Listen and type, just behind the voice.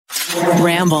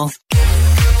Ramble.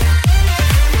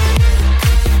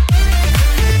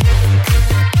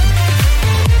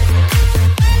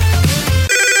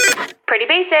 Pretty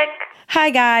basic. Hi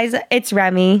guys, it's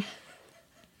Remy.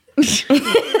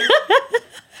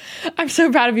 I'm so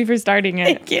proud of you for starting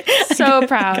it. Thank you. So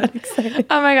proud.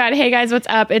 Oh my God. Hey guys, what's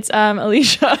up? It's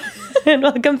Alicia. And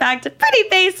welcome back to Pretty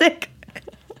Basic.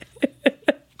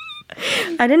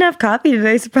 I didn't have coffee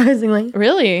today, surprisingly.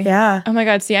 Really? Yeah. Oh my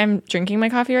God. See, I'm drinking my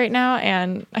coffee right now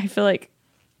and I feel like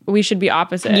we should be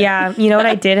opposite. Yeah. You know what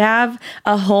I did have?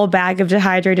 A whole bag of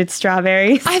dehydrated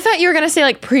strawberries. I thought you were going to say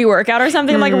like pre-workout or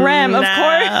something. I'm like, Rem, of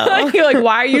course. Like, you're like,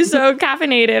 why are you so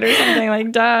caffeinated or something?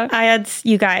 Like, duh. I had,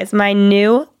 you guys, my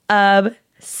new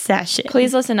obsession.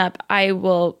 Please listen up. I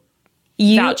will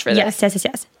vouch for this.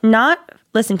 Yes.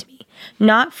 Listen to me.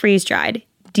 Not freeze-dried,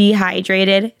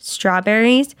 dehydrated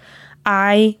strawberries.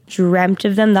 I dreamt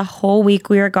of them the whole week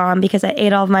we were gone because I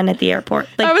ate all of mine at the airport.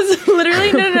 Like, I was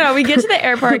literally, no. We get to the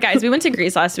airport, guys. We went to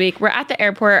Greece last week. We're at the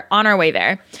airport on our way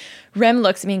there. Rem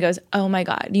looks at me and goes, oh my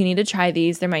God, you need to try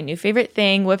these. They're my new favorite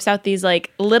thing. Whips out these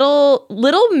like little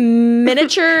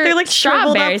miniature they're like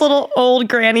shriveled strawberries. up little old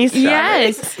granny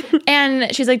strawberries. Yes.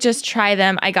 And she's like, just try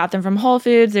them. I got them from Whole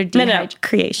Foods. They're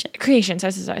Creation.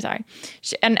 Sorry.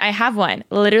 And I have one.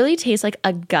 Literally tastes like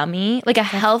a gummy, like a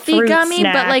healthy fruit gummy,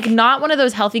 snack. but like not one of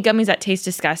those healthy gummies that taste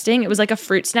disgusting. It was like a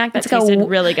fruit snack that tasted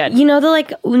really good. You know, the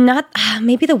like, not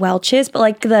maybe the Welch's, but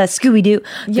like the Scooby-Doo.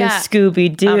 Yeah. The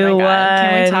Scooby-Doo Oh my God.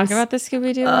 Can we talk ones. about the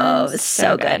Scooby-Doo Oh, ones?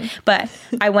 so good. But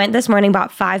I went this morning,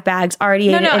 bought 5 bags, already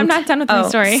ate it. I'm not done with my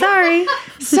story. Sorry.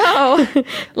 So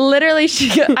literally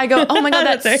I go, oh my God,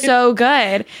 that's so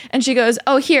good. And she goes,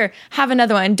 oh, here, have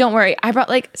another one. Don't worry. I brought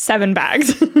like 7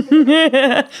 bags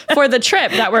for the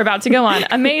trip that we're about to go on.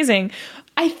 Amazing.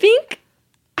 I think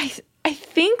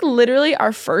literally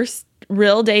our first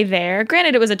real day there,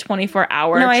 granted it was a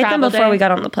 24-hour No, I ate them travel before day. we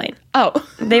got on the plane. Oh.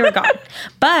 They were gone.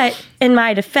 But in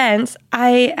my defense,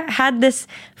 I had this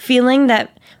feeling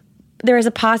that there was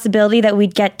a possibility that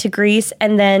we'd get to Greece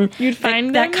and then You'd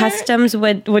find that them customs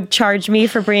would charge me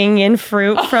for bringing in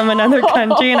fruit from another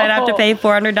country and I'd have to pay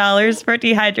 $400 for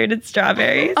dehydrated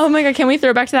strawberries. Oh my God, can we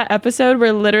throw back to that episode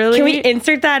where literally... Can we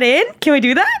insert that in? Can we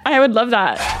do that? I would love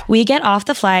that. We get off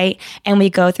the flight and we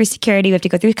go through security. We have to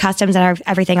go through customs and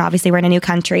everything. Obviously, we're in a new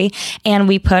country. And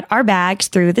we put our bags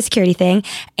through the security thing.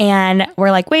 And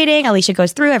we're like waiting. Alicia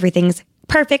goes through. Everything's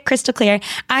perfect, crystal clear.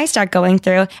 I start going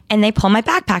through and they pull my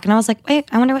backpack. And I was like, wait,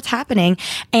 I wonder what's happening.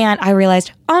 And I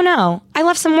realized, oh no, I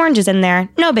left some oranges in there.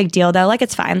 No big deal though. Like,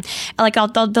 it's fine. Like,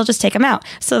 they'll just take them out.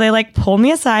 So they like pull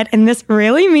me aside and this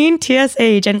really mean TSA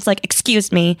agent's like,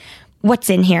 excuse me, what's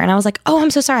in here? And I was like, oh,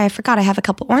 I'm so sorry. I forgot I have a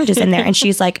couple oranges in there. And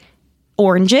she's like,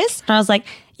 oranges? And I was like,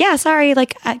 yeah, sorry.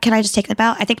 Like, can I just take them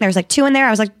out? I think there's like 2 in there.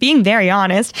 I was like being very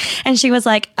honest. And she was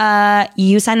like,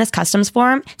 you signed this customs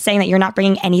form saying that you're not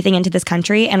bringing anything into this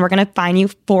country and we're going to fine you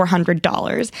 $400.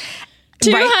 $200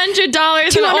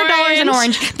 $200 an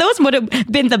orange. Those would have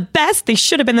been the best. They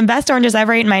should have been the best oranges I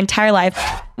ever ate in my entire life.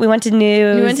 We went to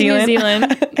New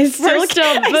Zealand. I still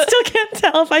can't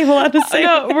tell if I'm allowed to say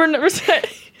No,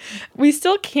 we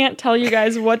still can't tell you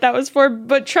guys what that was for,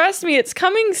 but trust me, it's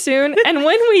coming soon. And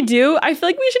when we do, I feel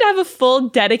like we should have a full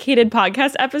dedicated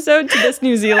podcast episode to this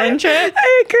New Zealand trip.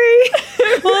 I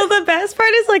agree. Well, the best part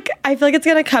is like, I feel like it's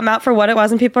going to come out for what it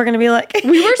was and people are going to be like,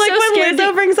 we were like so when scared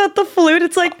Lizzo brings out the flute,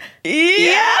 it's like,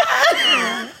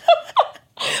 yeah.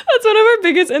 That's one of our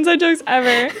biggest inside jokes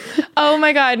ever. Oh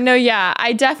my God. No, yeah.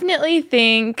 I definitely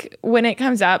think when it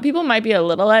comes out, people might be a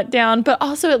little let down, but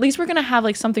also at least we're going to have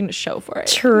like something to show for it.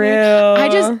 True.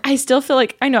 I still feel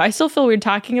like, I still feel weird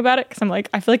talking about it because I'm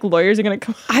like, I feel like lawyers are going to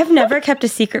come. I've never kept a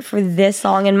secret for this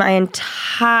long in my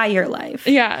entire life.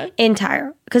 Yeah.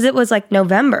 Because it was like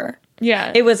November.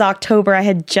 Yeah. It was October. I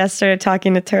had just started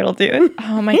talking to Turtle Dude.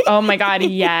 Oh my God,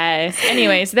 yes.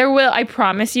 Anyways, I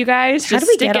promise you guys, just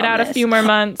stick it out a few more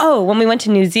months. Oh, when we went to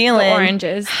New Zealand. The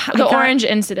oranges. Orange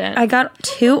incident. I got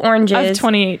 2 oranges. Of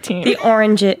 2018. The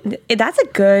orange. That's a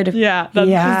good. Yeah, that's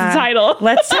the title.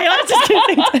 Let's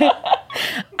just say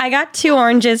I got 2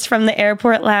 oranges from the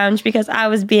airport lounge because I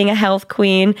was being a health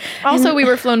queen. Also, we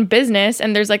were flown business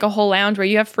and there's like a whole lounge where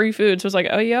you have free food. So it's like,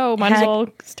 oh, might as well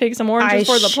take some oranges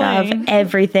for the plane.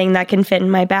 Everything that can fit in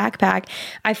my backpack.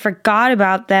 I forgot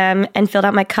about them and filled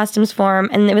out my customs form,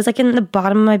 and it was like in the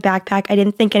bottom of my backpack. I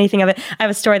didn't think anything of it. I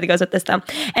have a story that goes with this though.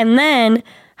 And then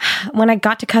when I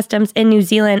got to customs in New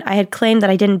Zealand, I had claimed that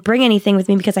I didn't bring anything with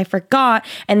me because I forgot.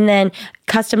 And then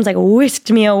customs like whisked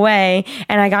me away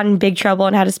and I got in big trouble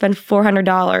and had to spend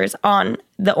 $400 on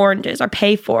the oranges or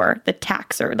pay for the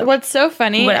tax or the What's so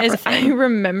funny is thing. I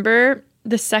remember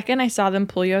the second I saw them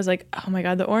pull you, I was like, oh my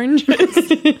God, the oranges.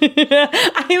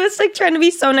 I was like trying to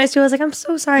be so nice to you. I was like, I'm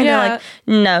so sorry. And they're like,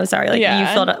 no, sorry. Like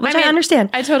you filled up, which I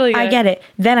understand. I totally get it.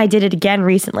 Then I did it again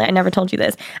recently. I never told you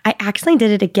this. I accidentally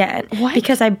did it again. What?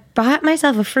 Because I bought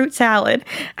myself a fruit salad.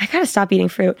 I gotta stop eating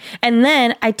fruit. And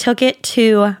then I took it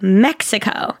to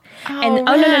Mexico.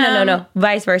 No.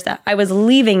 Vice versa. I was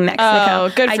leaving Mexico.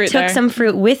 Oh, good fruit I took some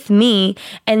fruit with me,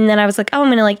 and then I was like, oh, I'm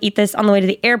gonna like eat this on the way to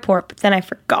the airport, but then I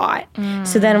forgot.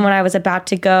 So then when I was about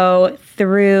to go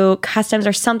through customs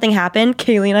or something happened,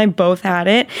 Kaylee and I both had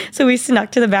it. So we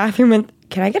snuck to the bathroom and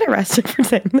can I get arrested for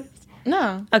saying this?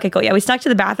 No. Okay, cool. Yeah, we snuck to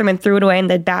the bathroom and threw it away in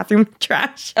the bathroom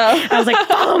trash. Oh. I was like,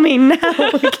 follow me now.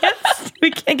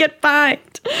 We can't get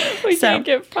fined. We can't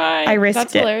get fined. I risked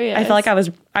That's it. Hilarious. I felt like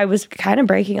I was kind of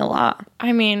breaking a law.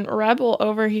 I mean, rebel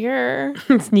over here.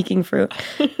 Sneaking fruit.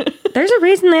 There's a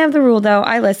reason they have the rule, though.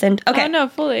 I listened. Okay. Oh, no,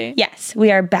 fully. Yes, we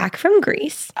are back from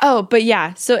Greece. Oh, but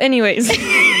yeah. So anyways,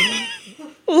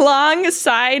 long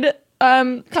side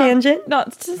tangent?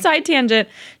 Side tangent,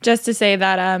 just to say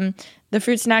that the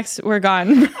fruit snacks were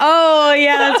gone. Oh,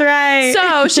 yeah, that's right.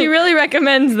 So she really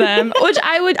recommends them, which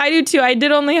I do too.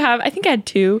 I think I had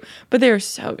 2, but they were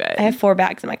so good. I have 4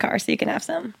 bags in my car, so you can have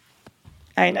some.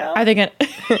 I know. I think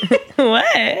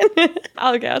What?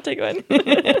 Okay, I'll take one.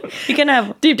 You can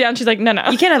have... Deep down, she's like, no.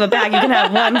 You can't have a bag. You can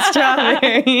have one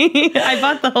strawberry. I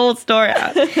bought the whole store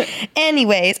out.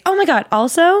 Anyways. Oh, my God.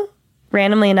 Also,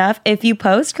 randomly enough, if you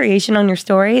post creation on your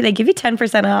story, they give you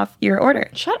 10% off your order.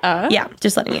 Shut up. Yeah,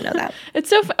 just letting you know that. It's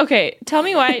so... Okay, tell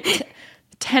me why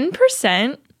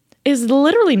 10% is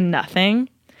literally nothing.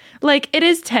 Like, it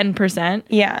is 10%.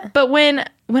 Yeah. But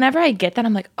whenever I get that,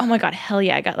 I'm like, oh my God, hell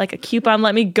yeah, I got like a coupon.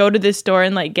 Let me go to this store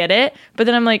and like get it. But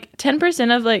then I'm like,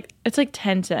 10% of like, it's like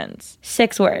 10 cents.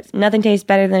 6 words. Nothing tastes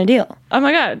better than a deal. Oh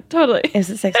my God, totally.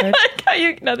 Is it 6 words?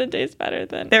 Nothing tastes better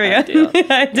than there we go. Deal.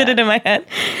 I did it in my head.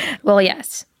 Well,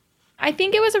 yes. I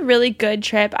think it was a really good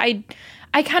trip. I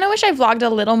kind of wish I vlogged a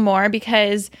little more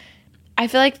because I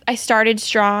feel like I started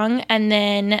strong and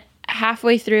then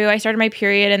halfway through I started my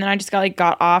period and then I just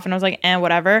got off and I was like,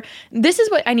 whatever. This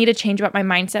is what I need to change about my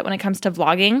mindset when it comes to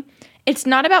vlogging. It's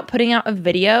not about putting out a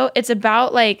video. It's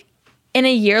about like in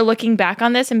a year looking back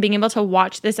on this and being able to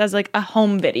watch this as like a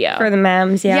home video. For the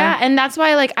memes, yeah. Yeah, and that's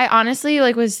why like I honestly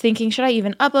like was thinking, should I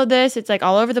even upload this? It's like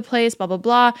all over the place, blah, blah,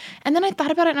 blah. And then I thought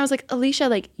about it and I was like, Alicia,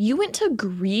 like you went to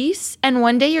Greece and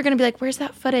one day you're going to be like, where's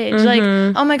that footage? Mm-hmm.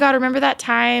 Like, oh my God, remember that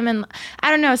time? And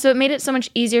I don't know. So it made it so much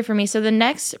easier for me. So the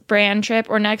next brand trip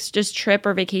or next just trip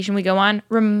or vacation we go on,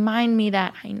 remind me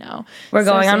that I know. We're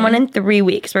going on one in 3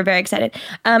 weeks. We're very excited.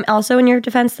 Also, in your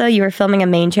defense though, you were filming a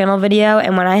main channel video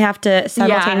and when I have to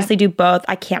simultaneously do both,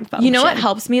 I can't function. You know what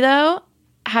helps me though?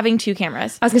 Having 2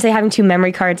 cameras. I was gonna say having 2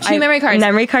 memory cards. Memory cards.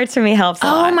 Memory cards for me helps a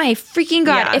lot. Oh my freaking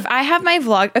God. Yeah. If I have my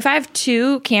vlog, if I have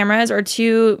 2 cameras or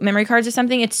 2 memory cards or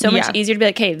something, it's so much easier to be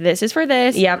like, hey, this is for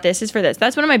this. Yeah. This is for this.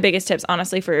 That's one of my biggest tips,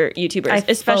 honestly, for YouTubers. I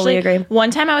Especially fully agree. One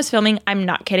time I was filming, I'm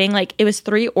not kidding, like it was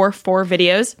 3 or 4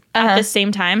 videos at the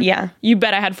same time. Yeah. You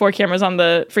bet I had 4 cameras on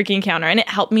the freaking counter and it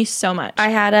helped me so much.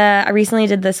 I recently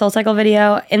did the Soul Cycle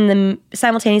video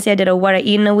simultaneously I did a what I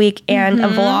eat in a week and a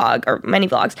vlog or many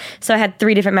vlogs. So I had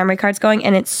 3 different memory cards going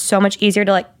and it's so much easier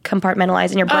to like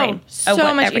compartmentalize in your brain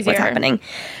what's happening.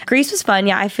 Greece was fun.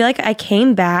 Yeah, I feel like I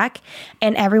came back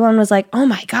and everyone was like, oh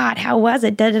my God, how was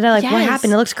it? Like what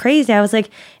happened? It looks crazy. I was like,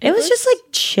 it was just like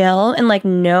chill and like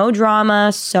no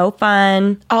drama, so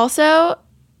fun. Also,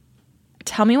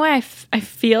 tell me why I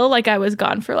feel like I was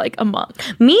gone for like a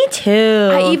month. Me too.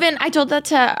 I told that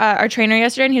to our trainer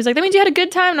yesterday and he was like, that means you had a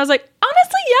good time. And I was like,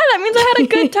 honestly, yeah, that means I had a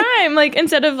good time. Like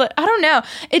instead of like, I don't know.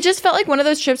 It just felt like one of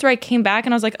those trips where I came back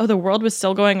and I was like, oh, the world was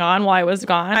still going on while I was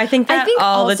gone. I think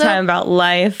all the time about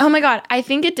life. Oh my God. I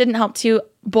think it didn't help too.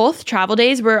 Both travel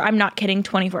days were, I'm not kidding,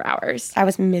 24 hours. I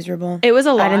was miserable. It was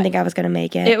a lot. I didn't think I was going to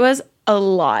make it. It was a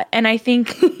lot. And I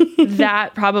think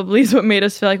that probably is what made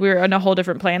us feel like we were on a whole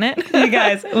different planet. You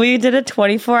guys, we did a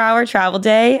 24-hour travel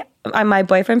day. My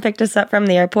boyfriend picked us up from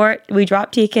the airport. We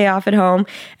dropped TK off at home.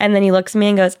 And then he looks at me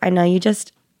and goes, I know you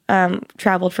just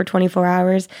traveled for 24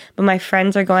 hours, but my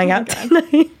friends are going out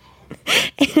tonight.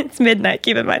 It's midnight,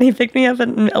 keep in mind. He picked me up at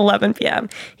 11 p.m.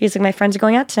 He was like, my friends are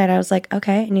going out tonight. I was like,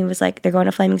 okay. And he was like, they're going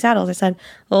to Flaming Saddles. I said,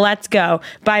 let's go.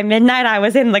 By midnight, I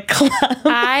was in the club.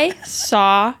 I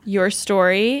saw your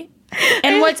story.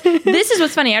 And this is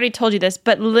what's funny. I already told you this,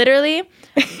 but literally,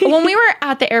 when we were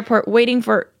at the airport waiting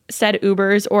for said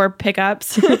Ubers or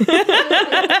pickups.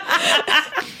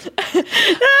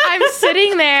 I'm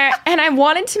sitting there and I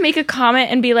wanted to make a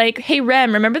comment and be like, hey,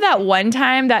 Rem, remember that one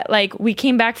time that like we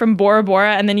came back from Bora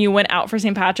Bora and then you went out for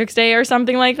St. Patrick's Day or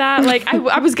something like that? Like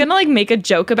I was going to like make a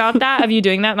joke about that, of you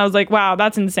doing that. And I was like, wow,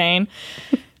 that's insane.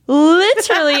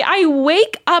 Literally, I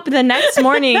wake up the next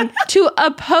morning to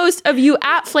a post of you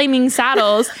at Flaming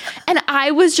Saddles. And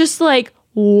I was just like,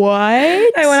 what? I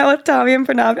went out with Tommy and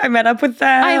Pranav. I met up with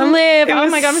them. I live. Oh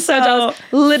my God, I'm so jealous.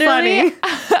 Literally,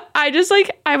 I just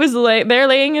like, I was there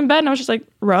laying in bed and I was just like,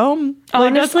 Rome.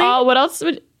 Like, that's all. What else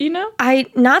would, you know? I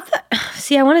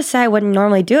want to say I wouldn't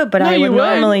normally do it, but I would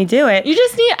normally do it. You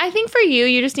just need, I think for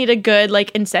you just need a good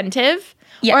like incentive.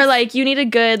 Yes. Or like you need a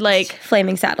good like.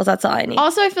 Flaming Saddles, that's all I need.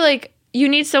 Also, I feel like you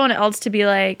need someone else to be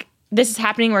like, this is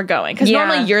happening, we're going. Because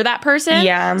normally you're that person.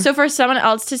 Yeah. So for someone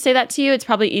else to say that to you, it's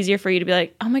probably easier for you to be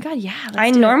like, oh my God, yeah.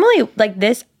 I normally, like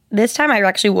this time I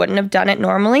actually wouldn't have done it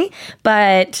normally,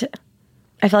 but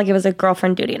I felt like it was a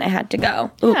girlfriend duty and I had to go.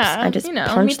 Oops, I just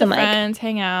punched the mic. Friends,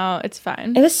 hang out, it's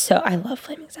fine. It was I love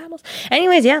Flaming Saddles.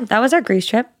 Anyways, yeah, that was our Greece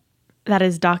trip. That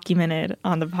is documented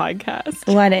on the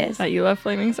podcast. What is? That you love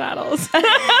Flaming Saddles.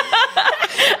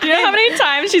 You know how many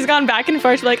times she's gone back and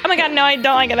forth? She's like, oh my God, no, I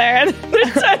don't like it there. And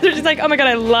she's like, oh my God,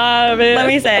 I love it. Let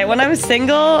me say, when I'm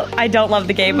single, I don't love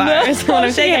the gay bars. When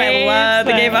I'm taken, I love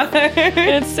the gay bars.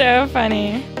 It's so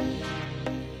funny.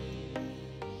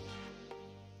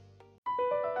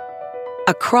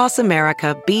 Across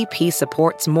America, BP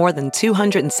supports more than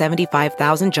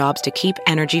 275,000 jobs to keep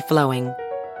energy flowing.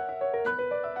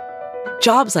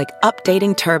 Jobs like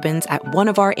updating turbines at one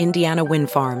of our Indiana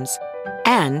wind farms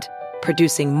and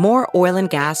producing more oil and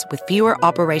gas with fewer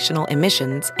operational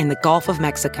emissions in the Gulf of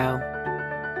Mexico.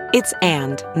 It's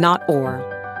and, not or.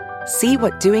 See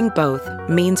what doing both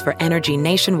means for energy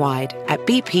nationwide at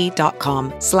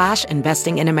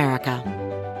bp.com/investing in America.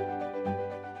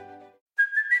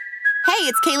 Hey,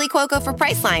 it's Kaylee Cuoco for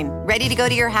Priceline. Ready to go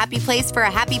to your happy place for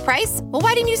a happy price? Well,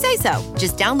 why didn't you say so?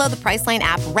 Just download the Priceline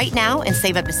app right now and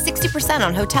save up to 60%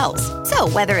 on hotels. So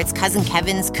whether it's Cousin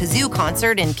Kevin's Kazoo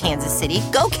Concert in Kansas City,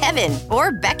 go Kevin,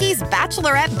 or Becky's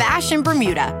Bachelorette Bash in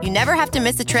Bermuda, you never have to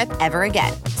miss a trip ever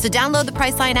again. So download the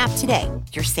Priceline app today.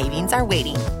 Your savings are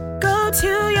waiting. Go to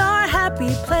your happy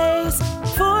place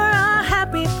for a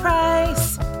happy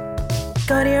price.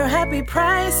 Go to your happy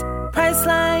price,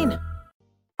 Priceline.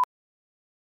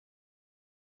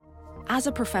 As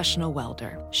a professional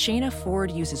welder, Shayna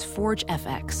Ford uses Forge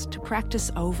FX to practice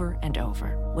over and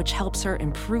over, which helps her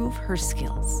improve her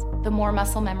skills. The more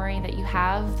muscle memory that you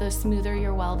have, the smoother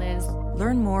your weld is.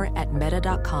 Learn more at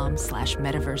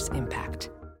meta.com/metaverseimpact.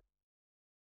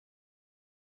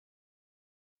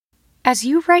 As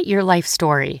you write your life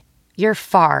story, you're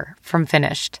far from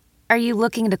finished. Are you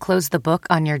looking to close the book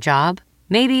on your job?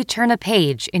 Maybe turn a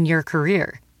page in your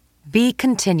career? Be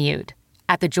continued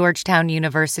at the Georgetown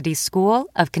University School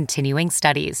of Continuing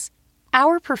Studies.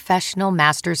 Our professional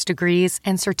master's degrees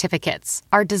and certificates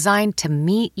are designed to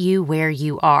meet you where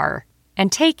you are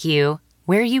and take you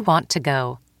where you want to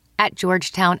go. At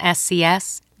Georgetown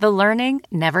SCS, the learning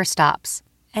never stops,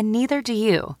 and neither do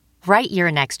you. Write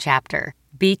your next chapter.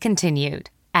 Be continued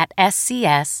at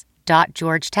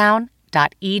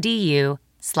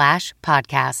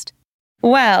scs.georgetown.edu/podcast.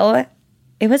 Well,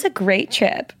 it was a great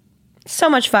trip.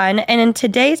 So much fun. And in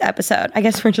today's episode, I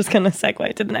guess we're just going to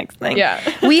segue to the next thing. Yeah.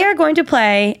 We are going to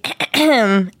play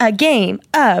a game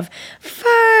of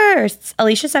firsts.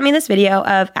 Alicia sent me this video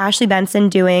of Ashley Benson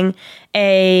doing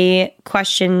a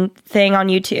question thing on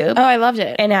YouTube. Oh, I loved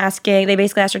it. And they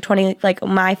basically asked her 20, like,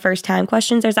 my first time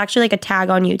questions. There's actually like a tag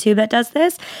on YouTube that does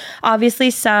this. Obviously,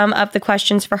 some of the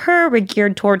questions for her were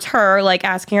geared towards her, like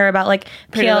asking her about like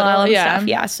PLL and stuff.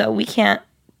 Yeah. So we can't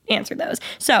answer those.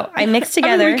 So I mixed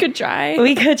together. We could try.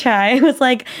 It was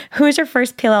like, who's your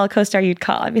first PLL co-star you'd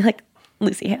call? I'd be like,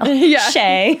 Lucy Hale. Yeah.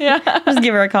 Shay. Yeah. Just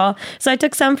give her a call. So I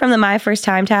took some from the My First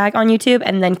Time tag on YouTube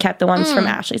and then kept the ones from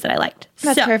Ashley's that I liked.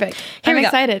 That's perfect. Here I'm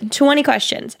excited. 20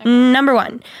 questions. Okay. Number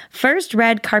 1, first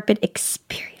red carpet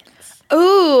experience.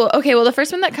 Ooh, okay. Well, the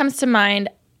first one that comes to mind,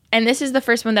 and this is the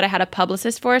first one that I had a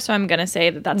publicist for, so I'm going to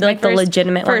say that's like my the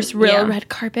legitimate first real red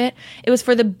carpet. It was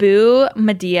for the Boo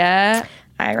Medea.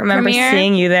 I remember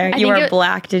seeing you there. You were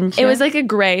black, didn't you? It was like a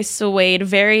gray suede,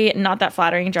 very not that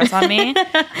flattering dress on me.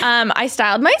 I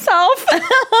styled myself.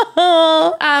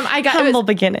 I got humble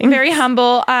beginning. Very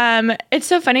humble. It's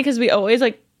so funny because we always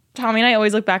like Tommy and I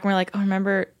always look back and we're like, oh,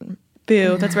 remember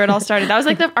Boo? That's where it all started. That was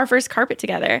like our first carpet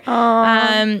together.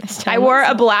 I wore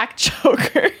a black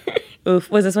choker.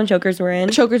 Oof. Was this when chokers were in?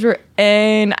 Chokers were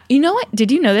in. You know what? Did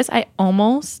you know this?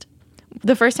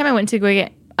 The first time I went to go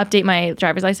get update my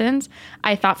driver's license,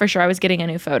 I thought for sure I was getting a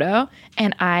new photo.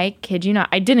 And I kid you not,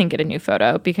 I didn't get a new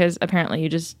photo because apparently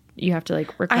you have to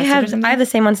like request it or something. I have the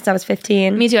same one since I was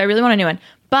 15. Me too. I really want a new one.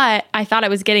 But I thought I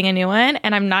was getting a new one,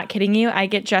 and I'm not kidding you. I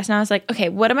get dressed and I was like, okay,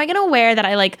 what am I going to wear that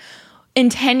I like in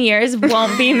 10 years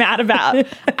won't be mad about?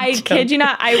 I kid you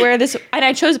not. I wear this, and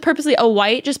I chose purposely a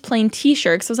white, just plain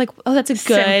t-shirt. Because I was like, oh, that's a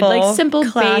good, simple,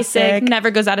 classic, basic,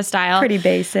 never goes out of style. Pretty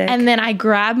basic. And then I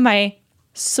grabbed my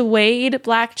suede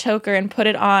black choker and put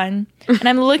it on. And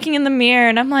I'm looking in the mirror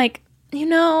and I'm like,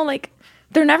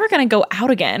 they're never going to go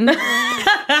out again.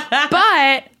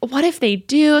 But what if they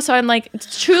do? So I'm like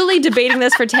truly debating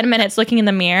this for 10 minutes looking in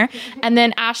the mirror. And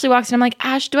then Ashley walks in. I'm like,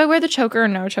 Ash, do I wear the choker or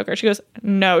no choker? She goes,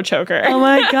 no choker. Oh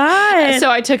my God. So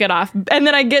I took it off. And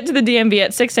then I get to the DMV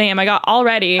at 6 a.m. I got all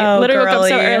ready. Literally woke up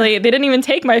so early. They didn't even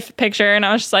take my picture. And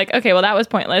I was just like, okay, well, that was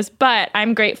pointless. But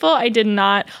I'm grateful I did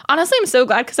not. Honestly, I'm so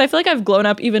glad because I feel like I've grown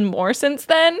up even more since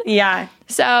then. Yeah.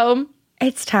 So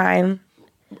it's time.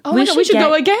 Oh my God, we should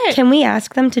go again. Can we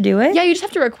ask them to do it? Yeah, you just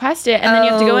have to request it, and then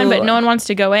you have to go in, but no one wants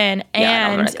to go in.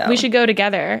 And we should go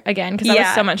together again, because that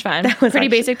was so much fun. Pretty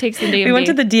Basic takes the DMV. We went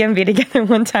to the DMV together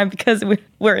one time because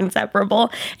we're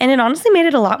inseparable, and it honestly made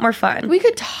it a lot more fun. We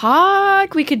could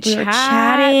talk. We could chat. Were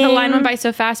chatting. The line went by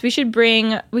so fast. We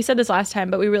said this last time,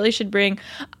 but we really should bring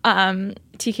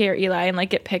TK or Eli and like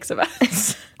get pics of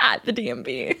us at the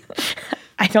DMV.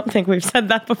 I don't think we've said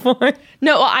that before.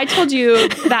 No, well, I told you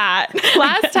that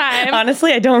last time.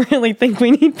 Honestly, I don't really think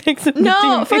we need pics of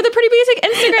No, for the Pretty Basic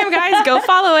Instagram, guys, go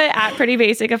follow it at Pretty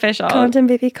Basic Official. Content,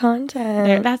 baby,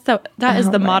 content. That is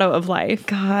the motto of life.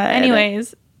 God.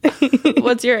 Anyways,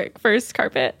 what's your first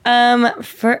carpet? I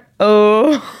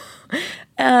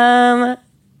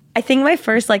think my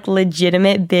first like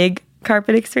legitimate big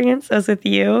carpet experience was with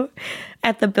you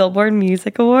at the Billboard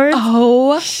Music Awards.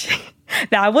 Oh,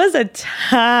 that was a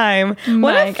time.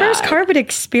 What a first carpet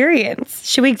experience.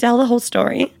 Should we tell the whole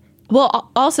story? Well,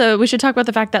 also, we should talk about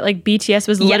the fact that like BTS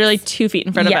was literally 2 feet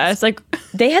in front of us. Like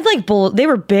they had like they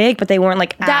were big, but they weren't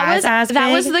like as big.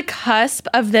 That was the cusp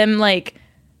of them like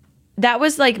that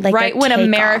was like right when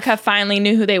America finally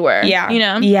knew who they were. Yeah. You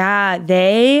know? Yeah.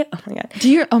 Oh my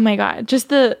God. Oh my God. Just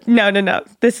the No.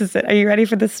 This is it. Are you ready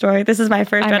for this story? This is my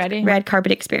first red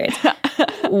carpet experience.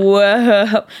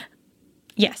 Whoa.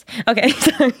 Yes. Okay.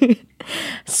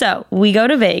 So we go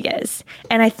to Vegas,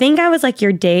 and I think I was like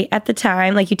your date at the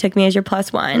time. Like you took me as your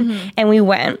plus one, and we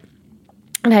went.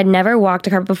 And I'd never walked a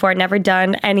carpet before. I'd never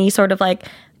done any sort of like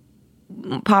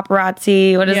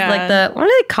paparazzi. What do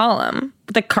they call them?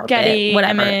 The carpet, Getty,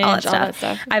 whatever, image, all that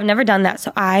stuff. I've never done that.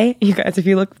 So you guys, if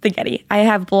you look at the Getty, I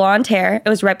have blonde hair. It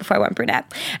was right before I went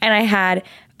brunette, and I had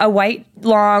a white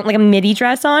long, like a midi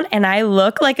dress on, and I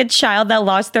look like a child that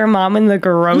lost their mom in the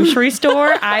grocery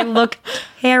store. I look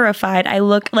terrified. I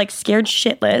look like scared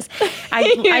shitless.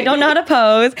 I don't know how to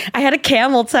pose. I had a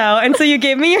camel toe, and so you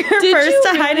gave me your purse to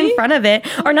hide in front of it.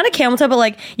 Or not a camel toe, but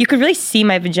like you could really see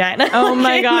my vagina. Oh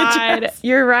my God.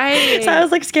 You're right. So I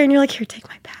was like scared, and you're like, here, take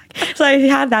my bag. So I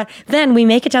had that. Then we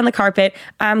make it down the carpet.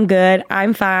 I'm good.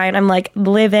 I'm fine. I'm like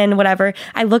living, whatever.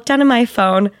 I look down at my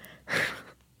phone.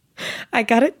 I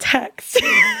got a text.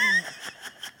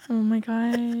 Oh my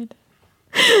God.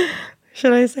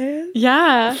 Should I say it?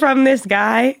 Yeah. From this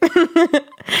guy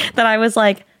that I was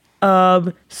like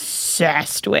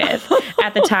obsessed with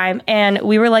at the time. And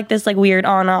we were like this like weird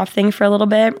on-off thing for a little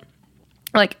bit.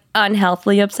 Like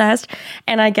unhealthily obsessed.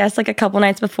 And I guess like a couple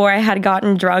nights before I had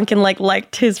gotten drunk and like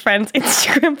liked his friend's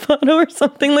Instagram photo or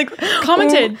something, like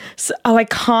commented. I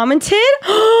commented?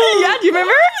 Yeah, do you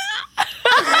remember?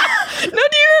 No,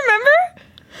 do you remember?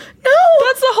 No.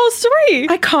 That's the whole story.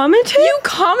 I commented? You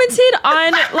commented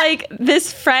on like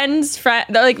this friend's friend,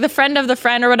 like the friend of the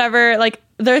friend or whatever, like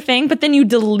their thing, but then you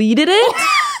deleted it.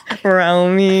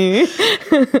 Romy.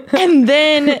 And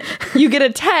then you get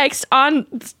a text on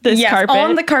this carpet.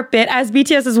 On the carpet as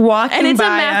BTS is walking and it's by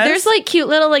a mess. There's like cute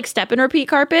little like step and repeat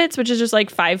carpets, which is just like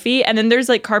 5 feet. And then there's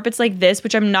like carpets like this,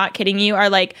 which I'm not kidding you, are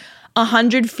like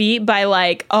 100 feet by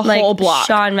like a whole block.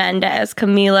 Shawn Mendes,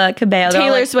 Camila Cabello,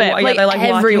 Taylor Swift, they're like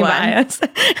everyone. Walking by us.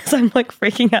 So I'm like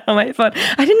freaking out on my phone.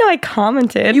 I didn't know I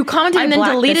commented. You commented and then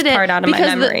deleted it part out of my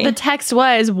because memory. The text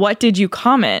was, "What did you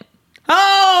comment?"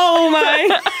 Oh my!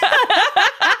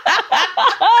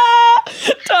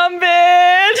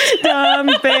 Dumb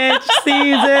bitch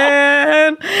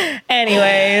season.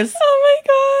 Anyways, oh my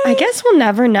God! I guess we'll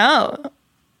never know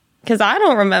because I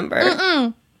don't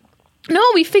remember. No,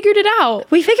 we figured it out.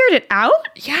 We figured it out?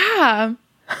 Yeah.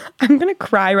 I'm gonna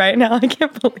cry right now. I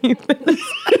can't believe this.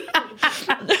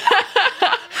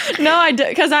 No, I did,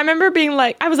 because I remember being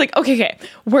like, I was like, okay,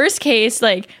 worst case,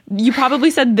 like, you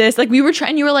probably said this. Like, we were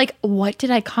trying, you were like, what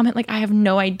did I comment? Like, I have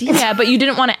no idea. But you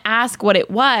didn't want to ask what it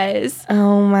was.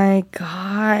 Oh my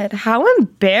God. How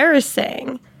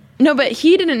embarrassing. No, but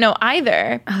he didn't know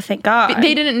either. Oh, thank God.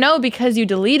 They didn't know because you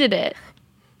deleted it.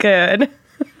 Good.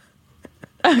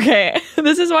 Okay.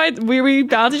 This is why we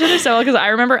balance each other so well, because I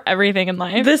remember everything in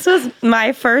life. This was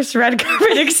my first red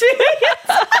carpet experience.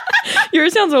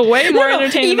 Yours sounds way more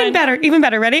entertaining. Even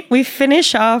better. Ready? We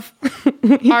finish off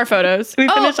our photos. We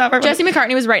finish off our Jesse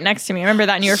McCartney was right next to me. I remember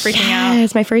that, and you were freaking out.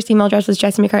 Yes, my first email address was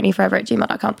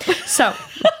jessymccartneyforever@gmail.com. So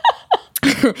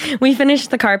we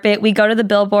finished the carpet. We go to the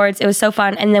billboards. It was so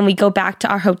fun. And then we go back to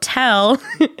our hotel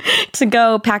to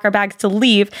go pack our bags to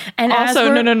leave. And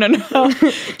also, no.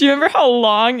 Do you remember how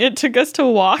long it took us to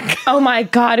walk? Oh my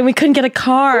God. And we couldn't get a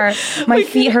car. My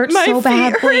feet hurt so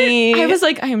badly. I was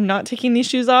like, I am not taking these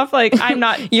shoes off. Like, I'm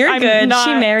not. You're good. Not,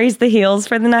 she marries the heels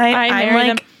for the night. I'm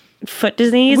like, them. Foot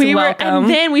disease. Welcome. And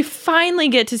then we finally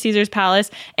get to Caesar's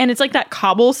Palace, and it's like that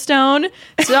cobblestone.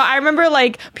 So I remember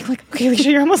like being like, okay,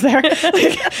 Alicia, you're almost there.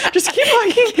 Like, just keep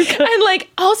walking. And like,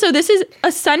 also, this is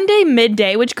a Sunday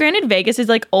midday, which granted Vegas is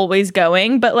like always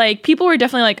going, but like people were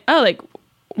definitely like, oh, like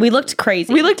we looked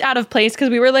crazy. We looked out of place because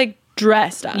we were like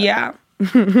dressed up. Yeah.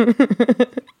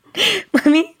 Let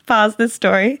me pause this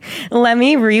story. Let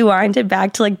me rewind it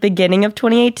back to like beginning of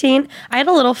 2018. I had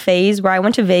a little phase where I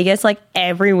went to Vegas like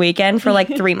every weekend for like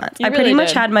 3 months. I really pretty much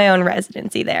did. had my own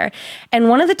residency there. And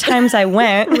one of the times I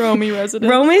went, Romy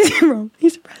residence. Romy's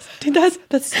residence.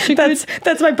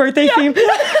 That's my birthday theme.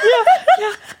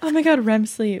 Yeah. Oh my God, REM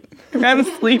sleep. REM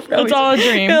sleep. It's all a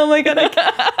dream. Oh my God.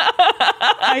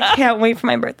 I can't wait for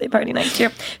my birthday party next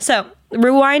year. So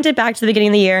rewind it back to the beginning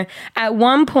of the year. At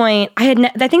one point, I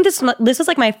think this was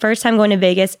like my first time going to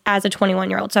Vegas as a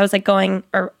 21-year-old. So I was like going,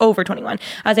 or over 21.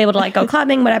 I was able to like go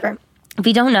clubbing, whatever. If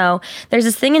you don't know, there's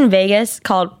this thing in Vegas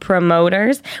called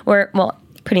promoters where, well,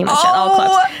 pretty much at all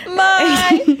clubs.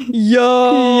 My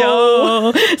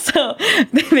yo. So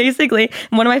basically,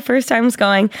 one of my first times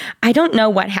going, I don't know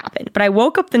what happened, but I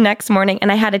woke up the next morning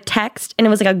and I had a text, and it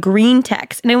was like a green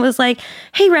text, and it was like,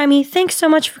 hey Remy, thanks so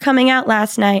much for coming out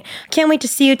last night. Can't wait to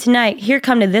see you tonight. Here,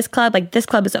 come to this club. Like, this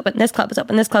club is open, this club is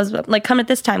open, this club is open. Like, come at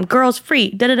this time. Girls free.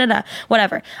 Da-da-da-da.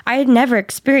 Whatever. I had never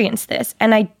experienced this,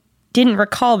 and I didn't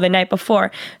recall the night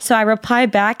before. So I replied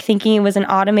back thinking it was an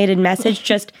automated message,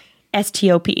 just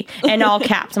STOP in all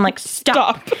caps. I'm like,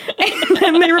 stop. And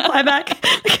then they reply back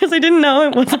because I didn't know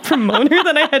it was a promoter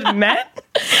that I had met.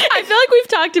 I feel like we've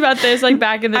talked about this like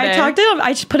back in the day. I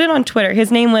just put it on Twitter. His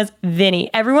name was Vinny.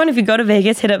 Everyone, if you go to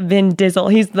Vegas, hit up Vin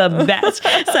Dizzle. He's the best.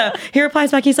 So he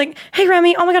replies back. He's like, hey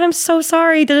Remy, oh my God, I'm so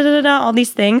sorry. Da, da, da, da, all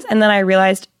these things. And then I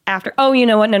realized after, oh, you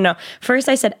know what? No. First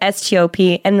I said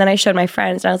STOP, and then I showed my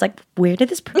friends, and I was like, where did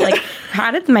this, how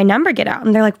did my number get out?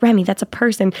 And they're like, Remy, that's a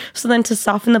person. So then to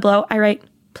soften the blow, I write,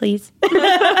 please,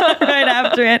 right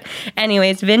after it.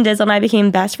 Anyways, Vin Dizzle and I became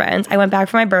best friends. I went back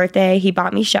for my birthday. He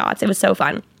bought me shots. It was so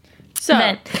fun. So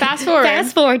then, fast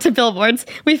forward to billboards.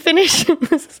 We finished,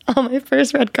 this is all my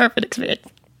first red carpet experience.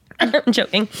 I'm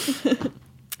joking.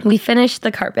 We finish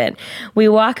the carpet. We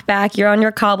walk back. You're on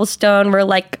your cobblestone. We're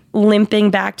like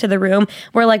limping back to the room.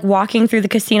 We're like walking through the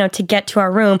casino to get to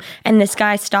our room. And this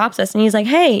guy stops us and he's like,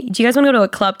 hey, do you guys want to go to a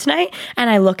club tonight? And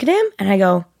I look at him and I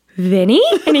go, Vinny?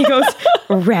 And he goes,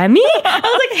 Remy? I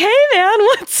was like, hey man,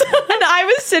 what's up? And I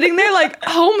was sitting there like,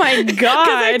 oh my God. Because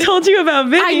I told you about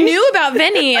Vinny. I knew about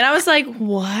Vinny. And I was like,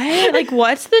 what? Like,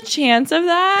 what's the chance of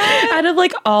that? Out of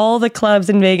like all the clubs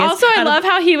in Vegas. Also, I love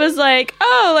how he was like,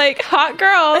 oh, like hot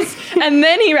girls. And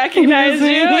then he recognized you.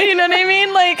 You know what I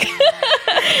mean? Like,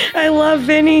 I love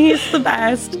Vinny. He's the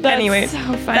best. Anyway, so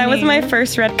funny. That was my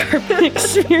first red carpet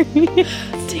experience.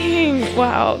 Dang.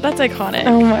 Wow. That's iconic.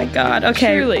 Oh my God.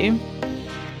 Okay. Truly.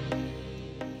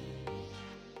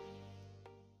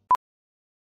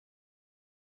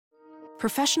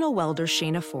 Professional welder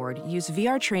Shayna Ford used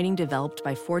VR training developed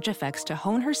by ForgeFX to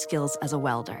hone her skills as a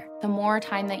welder. The more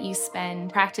time that you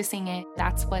spend practicing it,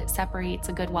 that's what separates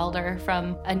a good welder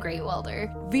from a great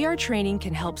welder. VR training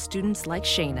can help students like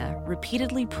Shayna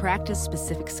repeatedly practice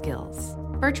specific skills.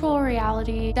 Virtual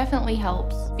reality definitely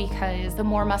helps because the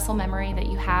more muscle memory that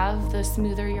you have, the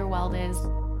smoother your weld is.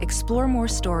 Explore more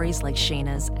stories like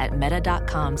Shayna's at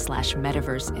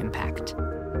meta.com/metaverseimpact.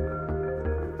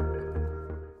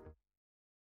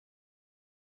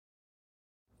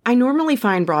 I normally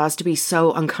find bras to be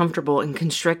so uncomfortable and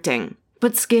constricting,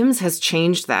 but Skims has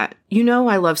changed that. You know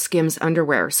I love Skims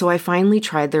underwear, so I finally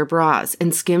tried their bras,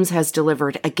 and Skims has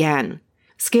delivered again.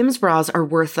 Skims bras are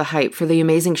worth the hype for the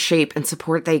amazing shape and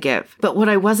support they give, but what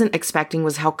I wasn't expecting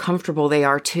was how comfortable they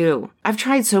are too. I've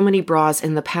tried so many bras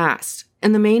in the past.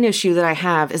 And the main issue that I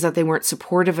have is that they weren't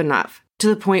supportive enough, to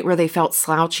the point where they felt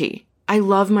slouchy. I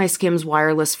love my Skims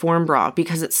wireless form bra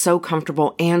because it's so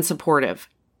comfortable and supportive.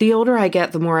 The older I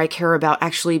get, the more I care about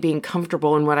actually being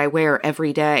comfortable in what I wear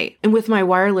every day. And with my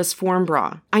wireless form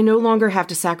bra, I no longer have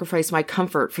to sacrifice my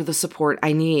comfort for the support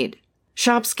I need.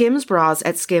 Shop Skims bras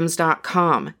at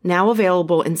skims.com, now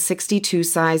available in 62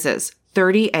 sizes,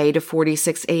 30A to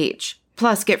 46H.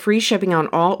 Plus, get free shipping on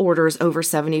all orders over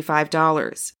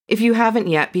 $75. If you haven't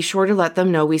yet, be sure to let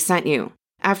them know we sent you.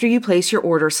 After you place your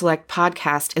order, select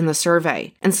podcast in the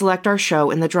survey and select our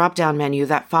show in the drop-down menu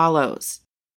that follows.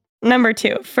 Number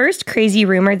 2, first crazy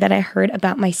rumor that I heard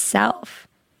about myself.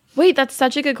 Wait, that's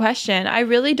such a good question. I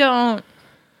really don't.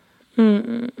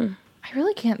 I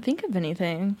really can't think of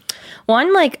anything.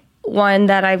 One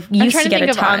that I've used to get a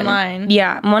ton. Online.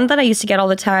 Yeah, one that I used to get all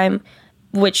the time,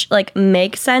 which like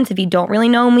makes sense if you don't really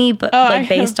know me, but like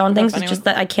based on things, it's just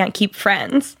that I can't keep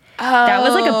friends. That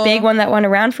was like a big one that went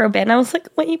around for a bit, and I was like,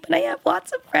 wait, but I have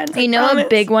lots of friends. You know, a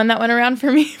big one that went around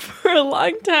for me for a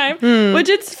long time, which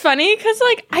it's funny because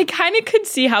like I kind of could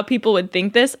see how people would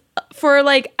think this. For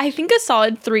like, I think a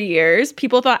solid 3 years,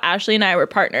 people thought Ashley and I were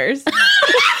partners.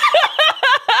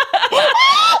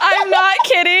 I'm not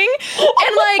kidding.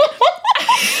 And like,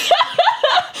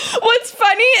 what's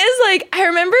funny is like, I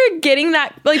remember getting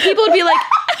that, like people would be like,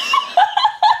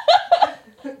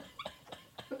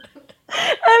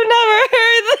 I've never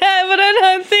heard that, but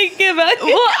I'm thinking about it.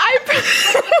 well,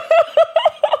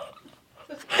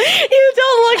 You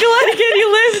don't look like it. You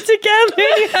live together.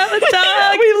 You have a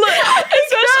dog. we look,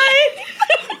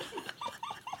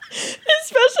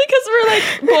 especially because we're like,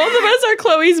 both of us are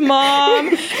Chloe's mom.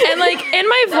 And like in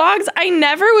my vlogs, I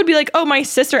never would be like, oh, my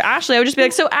sister Ashley. I would just be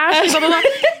like, so Ashley, blah, blah,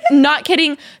 blah. Not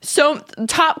kidding. So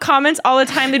top comments all the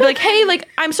time. They'd be like, hey, like,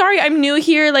 I'm sorry, I'm new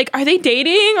here. Like, are they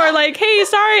dating? Or like, hey,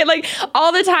 sorry. Like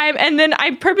all the time. And then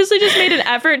I purposely just made an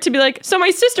effort to be like, so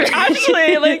my sister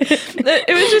Ashley. Like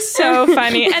it was just so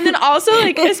funny. And then also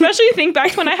like, especially think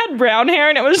back to when I had brown hair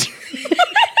and it was...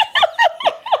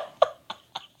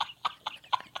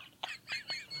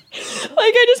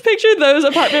 Like, I just pictured those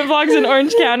apartment vlogs in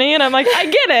Orange County, and I'm like, I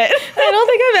get it. I don't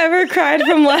think I've ever cried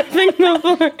from laughing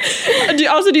before.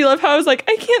 Do you love how I was like,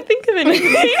 I can't think of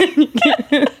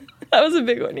anything? That was a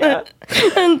big one, yeah.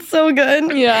 That's so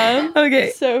good. Yeah.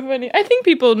 Okay. So funny. I think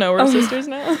people know we're sisters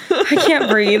now. I can't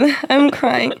breathe. I'm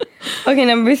crying. Okay,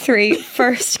 number 3,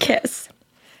 first kiss.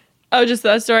 Oh, just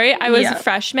that story? I was a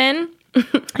freshman.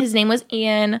 His name was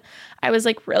Ian. I was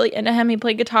like really into him. He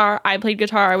played guitar. I played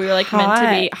guitar. We were like meant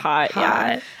to be hot.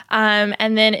 Yeah.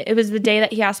 And then it was the day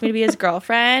that he asked me to be his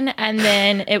girlfriend. And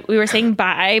then we were saying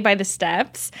bye by the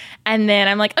steps. And then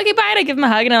I'm like, okay, bye. And I give him a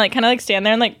hug and I like kind of like stand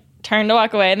there and like turn to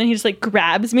walk away. And then he just like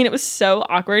grabs me and it was so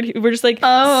awkward. We were just like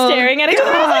staring at each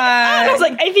other. I was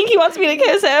like, I think he wants me to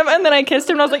kiss him. And then I kissed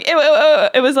him and I was like, ew, ew, ew.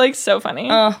 It was like so funny.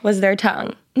 Oh, was there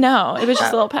tongue? No, it was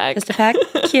just a little peck. Just a peck?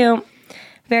 Cute.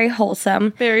 Very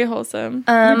wholesome. Very wholesome.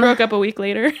 We broke up a week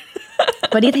later.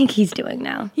 What do you think he's doing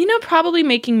now? You know, probably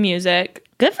making music.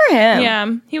 Good for him. Yeah.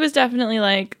 He was definitely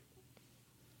like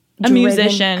a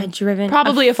musician.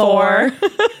 Probably a 4.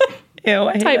 Ew,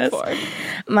 I hate Type this. 4.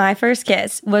 My first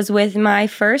kiss was with my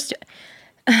first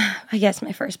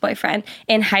boyfriend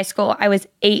in high school. I was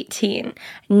 18.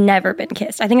 Never been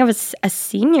kissed. I think I was a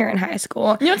senior in high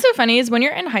school. You know what's so funny is when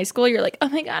you're in high school, you're like, oh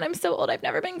my God, I'm so old. I've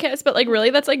never been kissed. But like, really,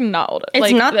 that's like not old. It's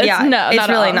like, not, yeah, no, it's not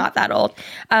really not that old.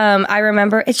 I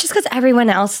remember, it's just because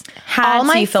everyone else had, all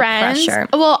my so you feel friends, pressure.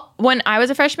 Well, when I was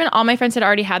a freshman, all my friends had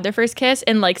already had their first kiss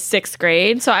in like 6th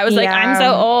grade. So I was like, I'm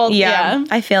so old. Yeah.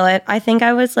 I feel it. I think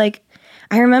I was like,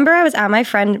 I remember I was at my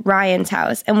friend Ryan's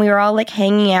house and we were all like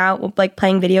hanging out, like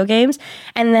playing video games.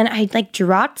 And then I like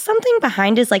dropped something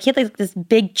behind his, like he had like this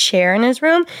big chair in his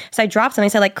room. So I dropped something.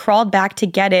 So I like crawled back to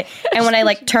get it. And when I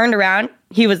like turned around,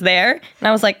 he was there. And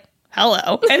I was like,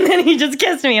 hello. And then he just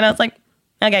kissed me. And I was like,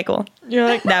 okay, cool. You're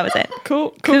like, that was it.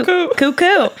 Cool.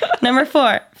 Number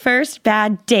 4, first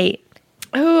bad date.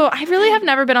 Oh, I really have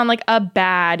never been on like a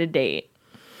bad date.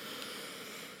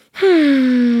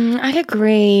 I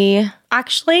agree.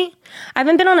 Actually, I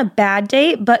haven't been on a bad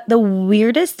date, but the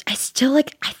weirdest, I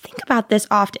think about this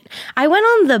often. I went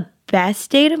on the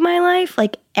best date of my life,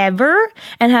 like ever,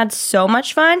 and had so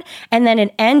much fun. And then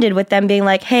it ended with them being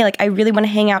like, hey, like I really want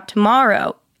to hang out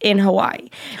tomorrow in Hawaii.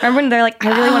 Remember when they're like, I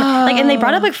really want to, like, and they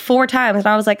brought it up like 4 times. And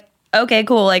I was like, okay,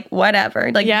 cool, like whatever.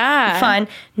 Like, fun.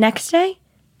 Next day,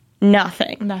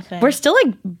 Nothing. We're still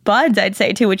like buds, I'd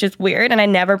say, too, which is weird. And I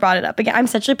never brought it up again. I'm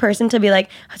such a person to be like,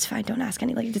 oh, it's fine. Don't ask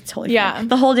any. Like, it's totally fine.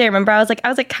 The whole day, remember, I was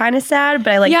like kind of sad,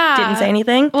 but I didn't say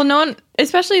anything. Well, no one,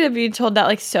 especially to be told that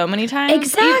like so many times.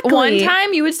 Exactly. One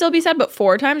time you would still be sad, but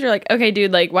 4 times you're like, okay,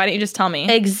 dude, like, why didn't you just tell me?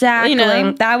 Exactly. You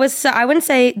know? That was so, I wouldn't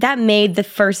say that made the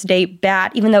first date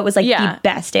bad, even though it was like the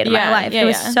best date of my life. It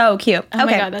was so cute. Oh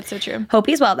my God, that's so true. Hope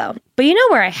he's well, though. But you know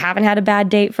where I haven't had a bad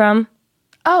date from?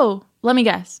 Oh, let me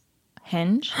guess.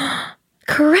 Hinge?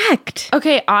 Correct.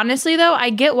 Okay, honestly though, I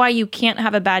get why you can't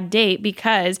have a bad date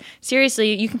because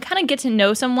seriously, you can kind of get to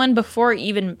know someone before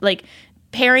even like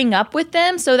pairing up with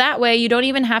them. So that way you don't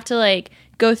even have to like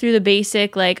go through the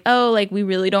basic like, oh, like we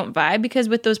really don't vibe, because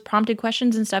with those prompted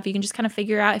questions and stuff, you can just kind of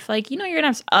figure out if like, you know, you're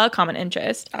gonna have a common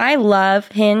interest. I love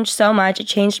Hinge so much. It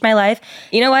changed my life.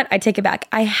 You know what? I take it back.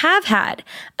 I have had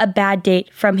a bad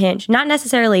date from Hinge. Not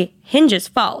necessarily Hinge's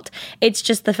fault. It's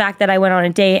just the fact that I went on a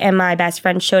date and my best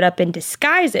friend showed up in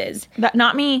disguises.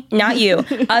 Not me. Not you.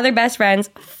 Other best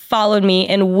friends followed me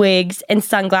in wigs and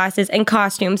sunglasses and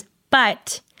costumes,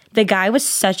 but the guy was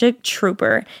such a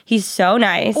trooper. He's so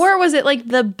nice. Or was it like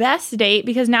the best date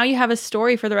because now you have a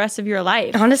story for the rest of your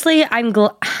life? Honestly, I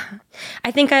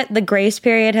think the grace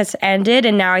period has ended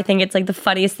and now I think it's like the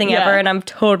funniest thing ever and I'm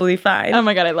totally fine. Oh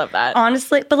my God, I love that.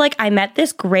 Honestly, but like I met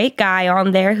this great guy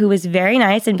on there who was very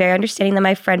nice and very understanding that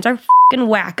my friends are fucking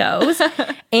wackos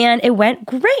and it went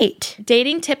great.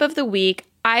 Dating tip of the week.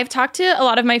 I've talked to a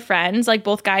lot of my friends, like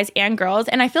both guys and girls,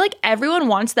 and I feel like everyone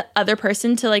wants the other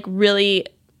person to like really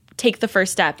take the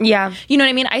first step. Yeah. You know what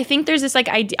I mean? I think there's this like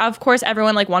idea, of course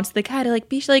everyone like wants the guy to like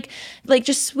be like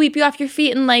just sweep you off your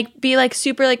feet and like be like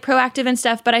super like proactive and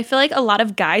stuff, but I feel like a lot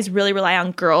of guys really rely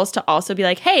on girls to also be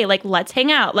like, hey, like let's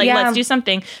hang out, like let's do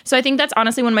something. So I think that's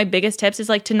honestly one of my biggest tips is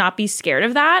like to not be scared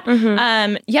of that.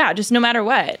 Just no matter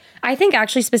what. I think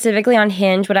actually specifically on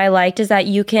Hinge, what I liked is that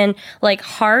you can like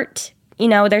heart, you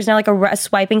know, there's not like a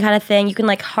swiping kind of thing. You can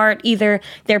like heart either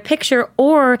their picture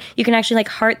or you can actually like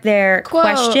heart their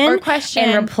question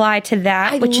and reply to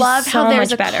that. I love how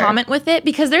there's a comment with it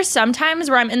because there's some times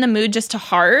where I'm in the mood just to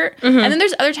heart. And then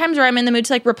there's other times where I'm in the mood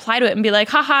to like reply to it and be like,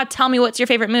 haha, tell me what's your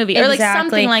favorite movie. Or like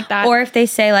something like that. Or if they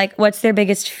say like, what's their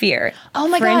biggest fear? Oh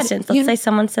my God. For instance, let's say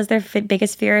someone says their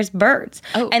biggest fear is birds.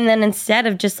 And then instead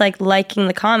of just like liking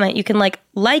the comment, you can like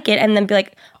it and then be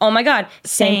like, oh my God,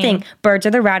 same thing. Birds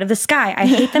are the rat of the sky. I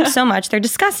hate them so much. They're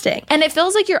disgusting. And it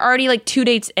feels like you're already like 2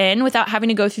 dates in without having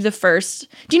to go through the first.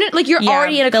 Do you know, like you're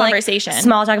already in a conversation. Like,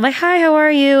 small talk, like, hi, how are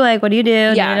you? Like, what do you do?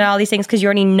 And all these things because you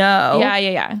already know.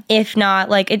 Yeah. If not,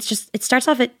 like, it starts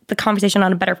off the conversation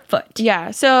on a better foot.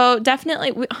 Yeah. So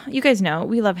definitely, you guys know,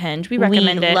 we love Hinge. We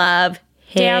recommend it. We love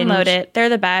Hinge. Download it. They're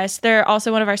the best. They're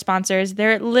also one of our sponsors.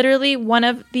 They're literally one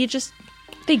of the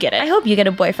they get it. I hope you get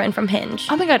a boyfriend from Hinge.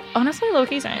 Oh my God. Honestly,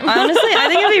 low-key same. Honestly, I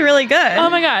think it'd be really good. Oh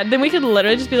my God. Then we could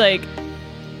literally just be like,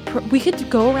 we could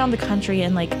go around the country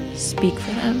and like speak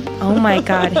for them. Oh my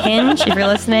God. Hinge, if you're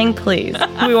listening, please.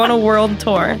 We want a world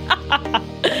tour.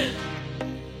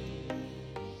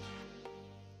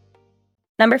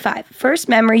 Number 5, first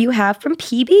memory you have from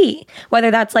PB.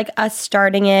 Whether that's like us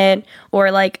starting it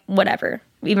or like whatever,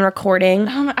 even recording.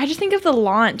 I just think of the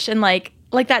launch and like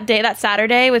that day, that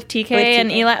Saturday with TK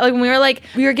and Eli, like when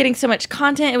we were getting so much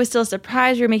content, it was still a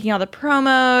surprise. We were making all the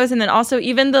promos, and then also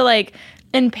even the like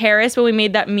in Paris when we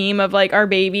made that meme of like our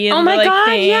baby and the like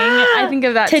thing. Yeah. I think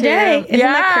of that today. Too. Isn't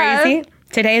that crazy?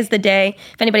 Today is the day.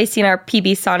 If anybody's seen our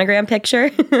PB sonogram picture,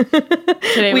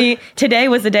 today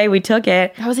was the day we took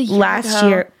it. That was a year last ago.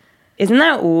 year. Isn't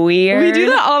that weird? We do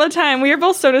that all the time. We are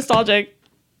both so nostalgic.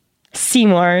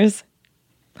 Seymour's.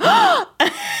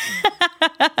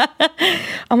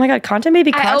 Oh my God, content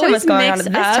was going on at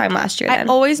this time last year. Then.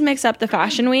 I always mix up the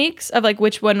fashion weeks of like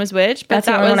which one was which. But that's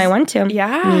the only one I went to.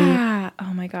 Yeah.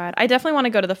 Oh my God. I definitely want to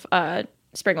go to the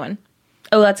spring one.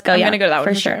 Oh, let's go. I'm going to go to that one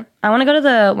for sure. I want to go to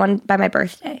the one by my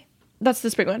birthday. That's the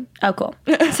spring one. Oh, cool.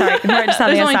 Sorry, we're just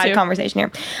having a side conversation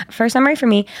here. First memory for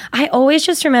me, I always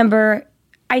just remember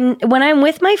when I'm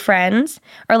with my friends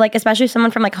or like especially if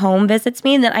someone from like home visits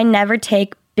me, that I never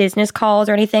take business calls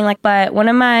or anything like. But one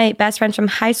of my best friends from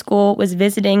high school was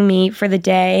visiting me for the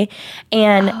day,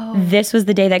 and this was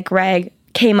the day that Greg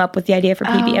came up with the idea for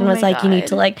PB and was like, God. You need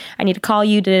to like, I need to call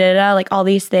you, like all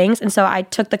these things. And so I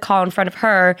took the call in front of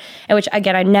her, and which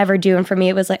again, I never do. And for me,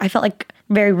 it was like, I felt like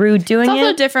very rude doing it. It's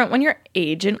also different when your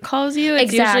agent calls you.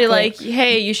 It's usually like,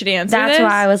 hey, you should answer That's this.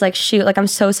 why I was like, shoot, like, I'm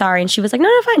so sorry. And she was like,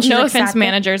 no, fine. She's no like, offense,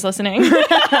 managers listening. Do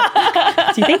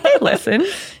you think they listen?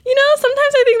 You know,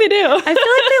 sometimes I think they do. I feel like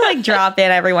they like drop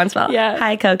in every once in a while. Yeah.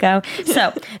 Hi, Coco.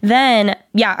 So then,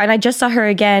 and I just saw her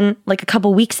again like a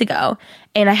couple weeks ago.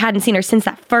 and I hadn't seen her since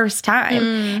that first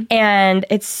time. And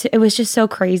it was just so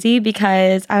crazy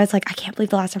because I was like, I can't believe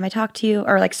the last time I talked to you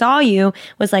or like saw you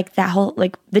was like that whole,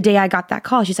 like the day I got that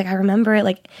call. She's like, I remember it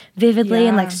like vividly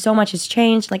and like so much has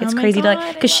changed. Like it's crazy to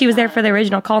like, because she was there for the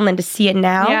original call and then to see it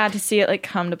now. Yeah, to see it like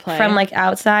come to play. From like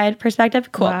outside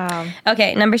perspective. Cool. Wow.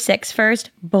 Okay, number 6,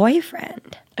 first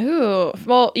boyfriend. Ooh,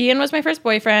 well, Ian was my first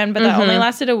boyfriend, but that only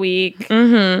lasted a week.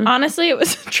 Honestly, it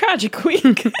was a tragic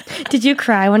week. Did you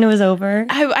cry when it was over?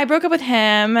 I broke up with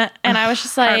him, and I was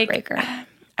just like, heartbreaker.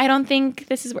 I don't think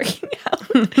this is working out.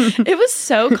 It was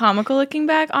so comical looking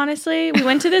back, honestly. We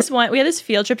went to we had this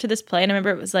field trip to this play, and I remember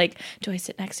it was like, do I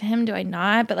sit next to him? Do I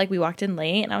not? But like we walked in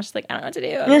late, and I was just like, I don't know what to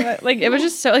do. I don't know. Like it was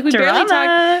just so, like we barely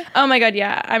talked. Oh my God,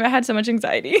 yeah. I had so much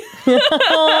anxiety.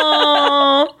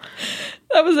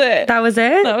 That was it. That was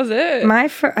it? That was it.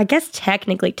 I guess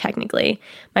technically,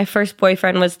 my first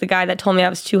boyfriend was the guy that told me I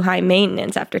was too high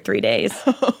maintenance after 3 days.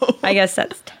 I guess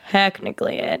that's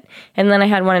technically it. And then I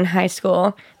had one in high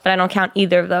school, but I don't count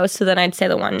either of those. So then I'd say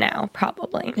the one now,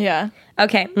 probably. Yeah.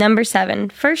 Okay, number 7.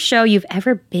 First show you've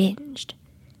ever binged.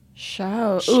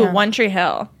 Show. Ooh, One Tree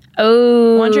Hill.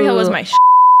 Oh. One Tree Hill was my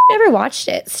Never watched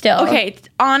it still. Okay,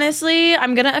 honestly,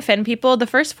 I'm gonna offend people. The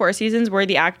first 4 seasons were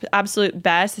the absolute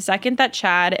best. The second that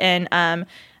Chad and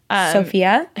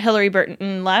Sophia Hillary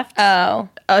Burton left,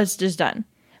 it's just done.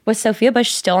 Was Sophia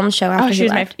Bush still on the show after she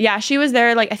was left? yeah, she was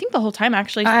there like I think the whole time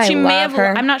actually. She may have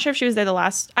her. I'm not sure if she was there the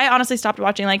last. I honestly stopped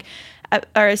watching like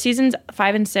seasons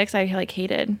 5 and 6 I like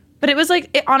hated. But it was like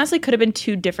it honestly could have been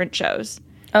 2 different shows.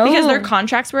 Because their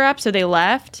contracts were up, so they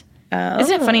left.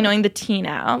 Isn't it funny knowing the tea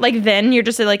now? Like then you're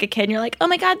just like a kid and you're like, oh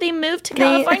my God, they moved to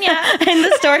California. In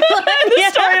the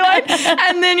storyline.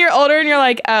 And then you're older and you're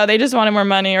like, oh, they just wanted more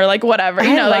money or like whatever.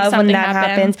 You know, like something when that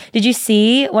happens. Did you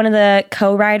see one of the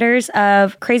co-writers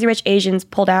of Crazy Rich Asians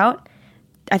pulled out?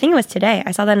 I think it was today.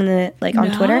 I saw that in the on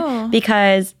Twitter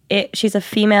because she's a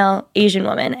female Asian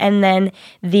woman, and then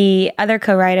the other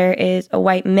co-writer is a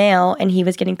white male, and he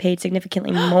was getting paid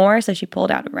significantly more, so she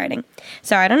pulled out of writing.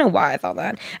 Sorry, I don't know why I thought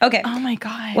that. Okay. Oh my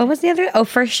God. What was the other? Oh,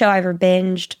 first show I ever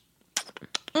binged.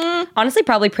 Honestly,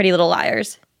 probably Pretty Little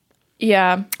Liars.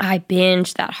 Yeah. I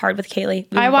binged that hard with Kaylee.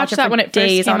 I watched that when it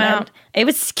first came out. It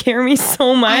would scare me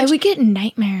so much. I would get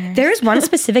nightmares. There's one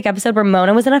specific episode where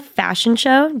Mona was in a fashion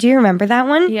show. Do you remember that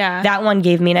one? Yeah. That one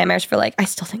gave me nightmares for I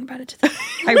still think about it to this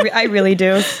day. I really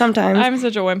do sometimes. I'm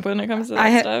such a wimp when it comes to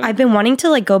that stuff. I've been wanting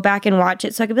to go back and watch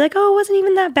it so I could be like, oh, it wasn't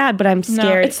even that bad, but I'm scared.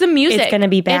 No, it's the music. It's going to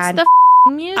be bad. It's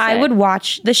the music. I would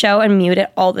watch the show and mute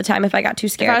it all the time if I got too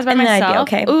scared. If I was by and myself,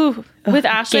 then I'd be okay. Ooh, with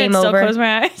Ashley, I'd still close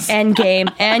my eyes. And game.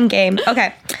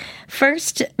 Okay.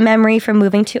 First memory from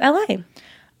moving to LA.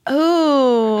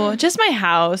 Oh, just my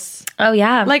house. Oh,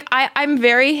 yeah. I'm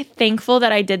very thankful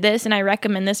that I did this, and I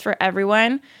recommend this for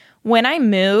everyone. When I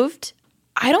moved,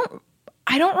 I don't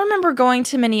remember going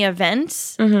to many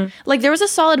events. Mm-hmm. There was a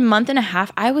solid month and a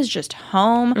half. I was just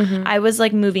home. Mm-hmm. I was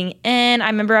moving in. I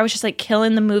remember I was just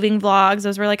killing the moving vlogs.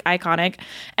 Those were iconic.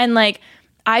 And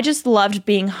I just loved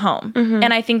being home. Mm-hmm.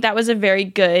 And I think that was a very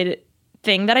good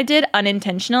thing that I did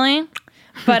unintentionally.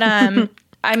 But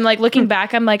I'm looking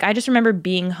back, I'm I just remember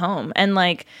being home and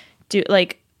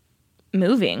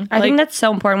moving. I think that's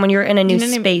so important when you're in a new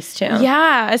space too.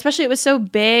 Yeah, especially it was so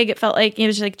big. It felt like it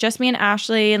was just me and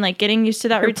Ashley and getting used to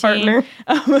that routine.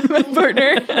 My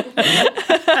partner.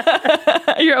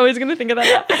 You're always gonna think of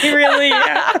that. Really?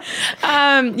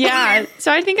 Yeah. Yeah.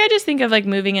 So I think I just think of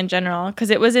moving in general because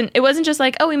it wasn't just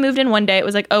oh we moved in one day. It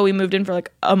was oh we moved in for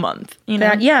a month. You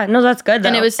know? Yeah. No, that's good though.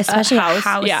 And it was especially a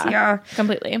house. Yeah.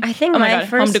 Completely. I think my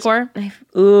first home decor.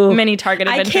 Ooh. Mini Target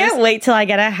adventures. I can't wait till I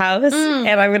get a house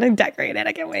and I'm gonna decorate it.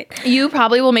 I can't wait. You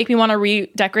probably will make me want to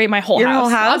redecorate my whole house. Whole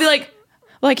house? I'll be like,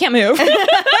 well, I can't move. So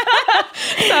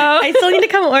I still need to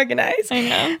come organized. I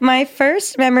know. My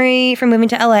first memory from moving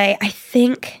to LA, I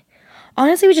think,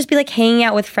 honestly, would just be hanging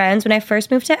out with friends. When I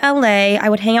first moved to LA, I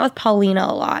would hang out with Paulina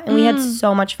a lot, and we had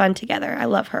so much fun together. I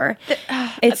love her.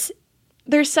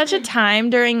 There's such a time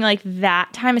during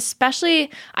that time, especially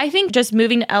I think just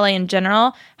moving to LA in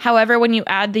general. However, when you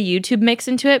add the YouTube mix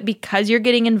into it, because you're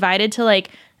getting invited to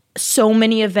so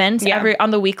many events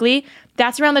on the weekly,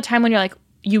 that's around the time when you're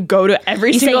you go to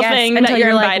every single thing that you're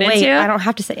invited wait, to. I don't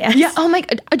have to say yes. Yeah. Oh my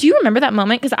God. Do you remember that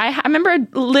moment? Because I remember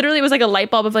literally it was a light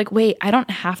bulb of wait, I don't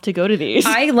have to go to these.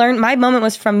 I learned my moment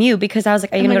was from you because I was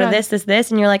are you going to go to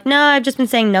this? And you're like, no, I've just been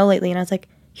saying no lately. And I was like,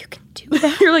 you can do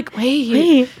that. You're like, wait,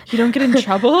 you don't get in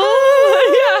trouble?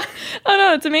 Yeah. Oh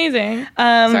no, it's amazing.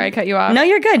 Sorry, I cut you off. No,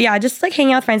 you're good. Yeah, just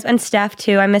hanging out with friends and Steph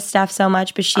too. I miss Steph so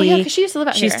much, but she used to live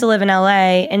out here. She used to live in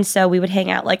LA, and so we would hang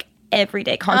out every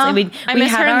day, constantly. I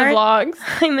miss her in the vlogs.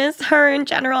 I miss her in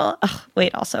general. Oh,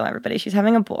 wait, also, everybody, she's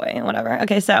having a boy, whatever.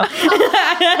 Okay, so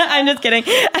I'm just kidding.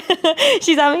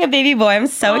 She's having a baby boy. I'm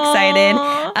so excited.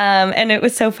 And it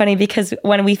was so funny because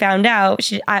when we found out,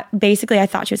 I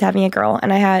thought she was having a girl,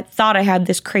 and I thought I had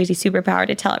this crazy superpower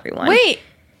to tell everyone. Wait.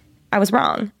 I was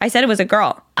wrong. I said it was a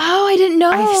girl. Oh, I didn't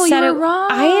know. I said you were wrong.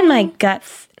 I in my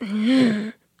guts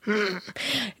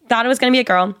thought it was gonna be a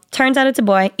girl. Turns out it's a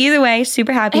boy. Either way,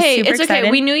 super happy, super excited.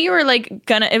 Okay. We knew you were like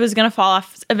it was gonna fall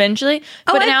off eventually.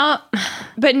 But now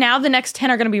the next 10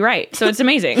 are gonna be right. So it's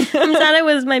amazing. I'm sad it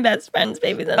was my best friend's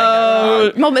baby that I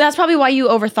got wrong. Well, but that's probably why you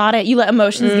overthought it. You let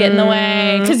emotions get in the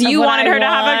way because you wanted her to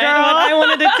have a girl. I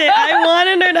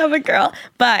wanted her to have a girl.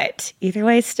 But either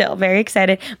way, still very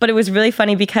excited. But it was really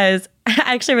funny because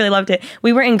I actually really loved it.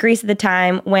 We were in Greece at the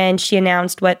time when she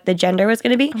announced what the gender was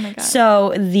going to be. Oh my God.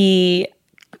 So the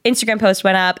Instagram post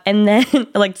went up, and then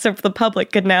so the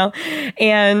public could know.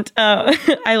 And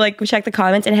I checked the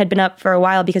comments, and it had been up for a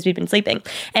while because we'd been sleeping.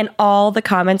 And all the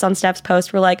comments on Steph's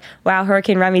post were like, "Wow,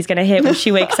 Hurricane Remy's gonna hit when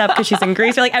she wakes up because she's in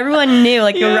Greece." everyone knew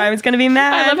Remy's gonna be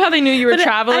mad. I love how they knew you were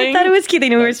traveling. I thought it was cute. They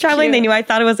knew we were traveling. Cute. They knew I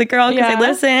thought it was a girl because they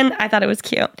listened. I thought it was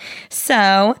cute.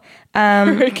 So.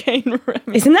 Hurricane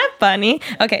Remy. Isn't that funny?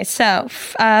 Okay, so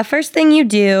first thing you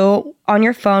do on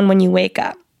your phone when you wake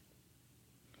up.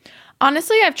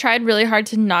 Honestly, I've tried really hard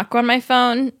to not go on my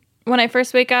phone when I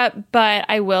first wake up, but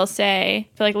I will say,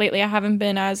 I feel like lately I haven't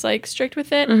been as strict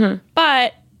with it. Mm-hmm.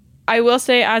 But I will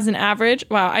say, as an average,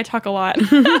 wow, I talk a lot. Get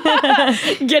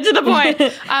to the point.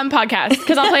 Podcast,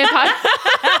 because I'll play a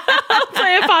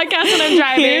podcast when I'm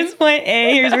driving. Here's point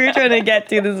A. Here's where you're trying to get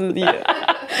to. This is you.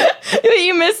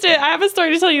 You missed it. I have a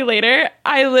story to tell you later.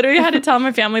 I literally had to tell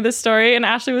my family this story, and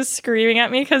Ashley was screaming at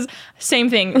me because same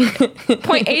thing.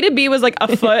 Point A to B was a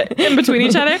foot in between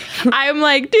each other. I'm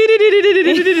all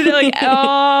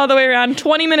the way around.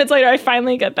 20 minutes later, I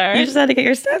finally get there. You just had to get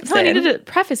your steps in. I needed to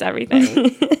preface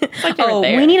everything.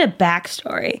 We need a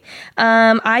backstory.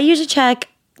 I usually check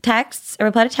texts or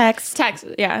reply to texts. Texts,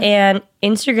 yeah. And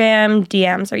Instagram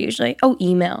DMs are usually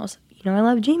emails. I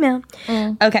love Gmail.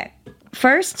 Okay.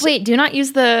 First, wait, do not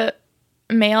use the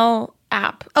mail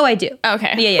app. Oh, I do.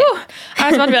 Okay. Yeah. Whew. I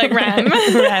was about to be like, Remy,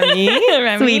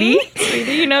 sweetie,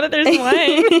 you know that there's wine.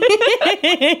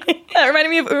 That reminded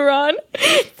me of Uran.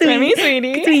 Remy,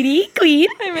 sweetie, queen.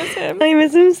 I miss him. I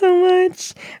miss him so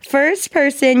much. First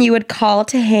person you would call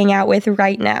to hang out with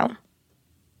right now.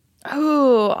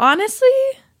 Oh, honestly.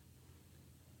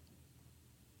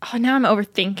 Oh, now I'm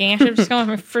overthinking. I should have just gone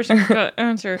with my first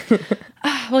answer.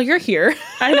 Well, you're here.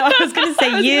 I know. I was going to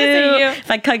say you.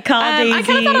 If I could call Daisy. I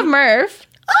kind of thought of Murph.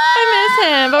 I miss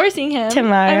him, but we're seeing him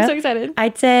tomorrow. I'm so excited.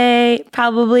 I'd say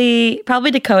probably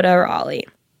Dakota or Ollie.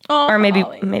 Oh, or maybe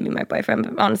Ollie. Maybe my boyfriend,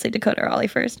 but honestly, Dakota or Ollie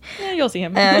first. Yeah, you'll see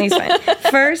him. He's fine.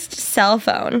 First cell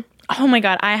phone. Oh my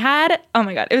God.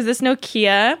 It was this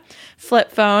Nokia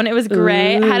flip phone. It was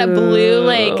gray. It had a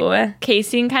blue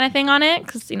casing kind of thing on it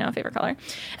because, favorite color.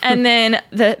 And then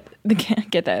the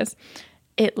get this,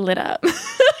 it lit up.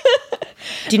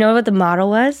 Do you know what the model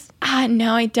was?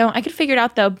 No, I don't. I could figure it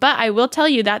out though. But I will tell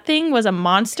you, that thing was a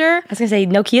monster. I was going to say,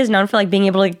 Nokia is known for being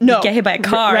able to get hit by a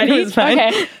car. Ready? It was fine.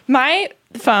 Okay. My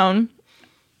phone,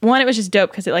 it was just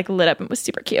dope because it lit up and was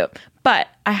super cute. But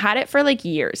I had it for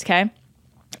years, okay?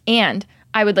 And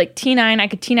I would T9. I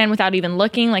could T9 without even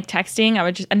looking, texting. I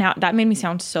would just, and now that made me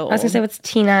sound so old. I was gonna say, what's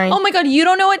T9? Oh my God, you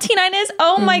don't know what T9 is?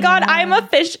 Oh my God, I'm a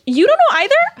fish. You don't know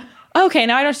either? Okay,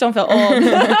 now I just don't feel old.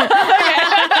 Evan's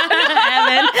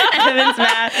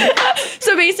mad.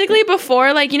 So basically, before,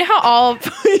 you know how all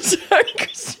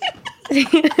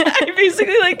I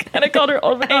basically kind of called her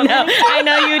old. I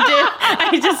know you did.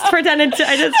 I just pretended to.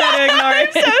 I just tried to ignore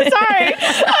it. I'm so sorry.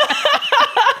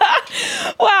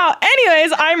 Wow.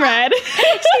 Anyways, I'm red.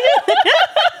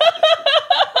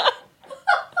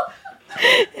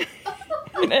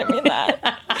 I didn't mean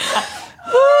that.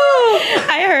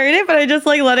 I heard it, but I just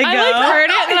let it go. I heard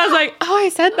it and I was like, oh, I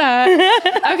said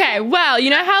that. Okay. Well, you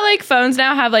know how phones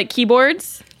now have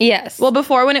keyboards? Yes. Well,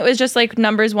 before when it was just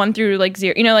numbers 1 through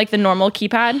 0, the normal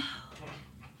keypad.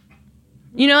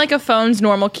 A phone's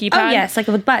normal keypad? Oh, yes,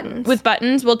 with buttons. With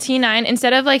buttons. Well, T9,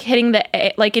 instead of hitting the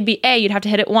A, it'd be A, you'd have to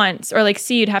hit it once. Or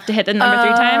C, you'd have to hit the number 3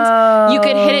 times. You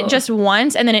could hit it just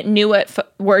once and then it knew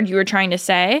what word you were trying to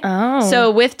say. Oh.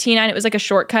 So with T9, it was a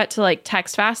shortcut to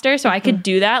text faster. So I could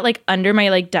do that under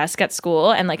my desk at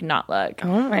school and not look.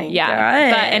 Oh my God.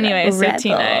 Yeah. But anyways, so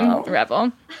T9.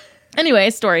 Rebel. Anyway,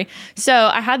 story. So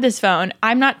I had this phone.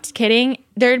 I'm not kidding.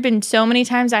 There had been so many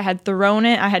times I had thrown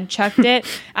it. I had chucked it.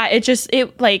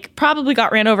 It like probably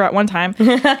got ran over at one time.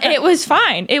 It was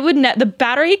fine. It would the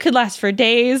battery could last for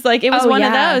days. Like it was one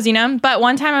of those, you know. But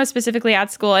one time I was specifically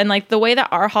at school, and like the way that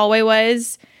our hallway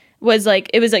was like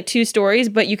it was like 2 stories,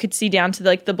 but you could see down to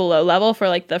like the below level for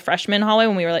like the freshman hallway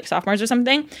when we were like sophomores or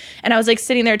something. And I was like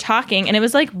sitting there talking, and it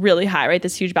was like really high, right?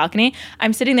 This huge balcony.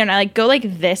 I'm sitting there and I like go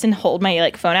like this and hold my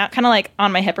like phone out kind of like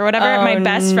on my hip or whatever. My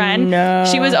best friend,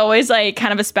 she was always like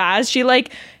kind of a spaz. She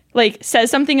like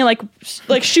says something and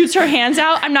like shoots her hands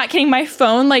out. I'm not kidding. My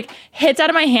phone like hits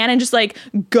out of my hand and just like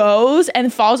goes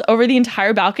and falls over the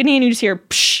entire balcony, and you just hear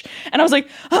psh. And I was like,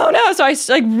 oh no. So I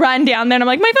like run down there and I'm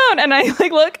like, my phone. And I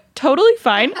like look totally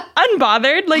fine,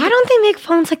 unbothered. Like, why don't they make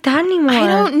phones like that anymore? I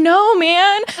don't know,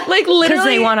 man. Like literally, because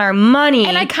they want our money.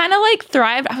 And I kind of like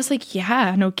thrived. I was like,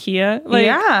 yeah, Nokia. Like,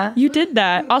 yeah, you did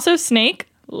that. Also, Snake.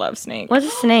 Love Snake. What's a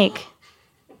snake?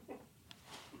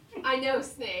 I know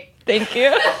Snake. Thank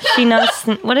you. She knows.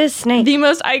 What is Snake? The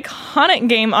most iconic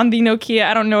game on the Nokia.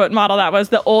 I don't know what model that was.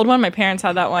 The old one. My parents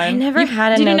had that one. I never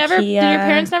had a Nokia. Did your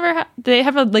parents never have? They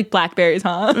have like Blackberries,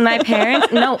 huh? My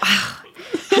parents? No.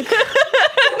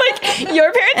 Like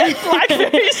your parents had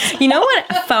Blackberries. You know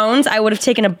what phones I would have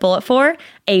taken a bullet for?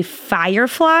 A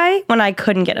Firefly when I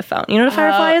couldn't get a phone. You know what a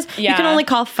Firefly is? Yeah. You can only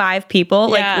call 5 people,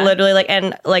 like literally, like,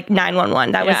 and like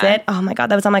 911. That was it. Oh my God,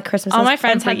 that was on my Christmas list. All my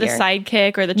friends had the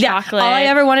Sidekick or the chocolate. All I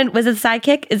ever wanted was the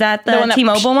Sidekick. Is that the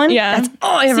T-Mobile one? Yeah. That's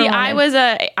all I ever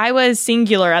wanted. I was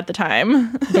singular at the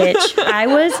time. Bitch, I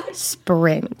was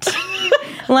Sprint.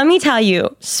 Let me tell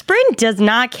you, Sprint does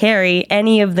not carry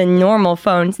any of the normal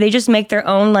phones. They just make their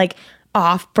own like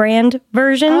off-brand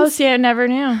versions. Oh, see, I never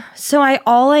knew. So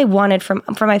all I wanted from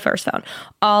my first phone,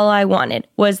 all I wanted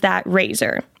was that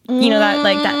Razr. You know, that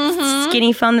like that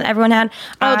skinny phone that everyone had.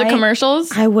 Oh, the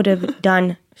commercials? I would have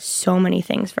done so many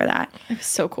things for that. It was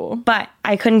so cool. But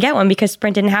I couldn't get one because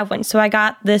Sprint didn't have one. So I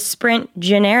got the Sprint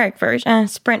generic version,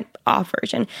 Sprint off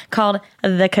version called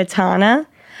the Katana.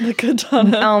 The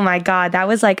Katana. Oh my God. That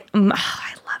was like, I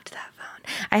loved that phone.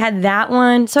 I had that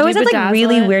one. So I always had like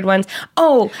really weird ones.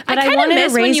 Oh, but I wanted a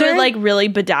Razr. When you would like really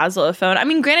bedazzle a phone. I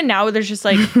mean, granted now there's just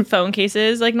like phone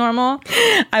cases like normal.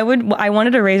 I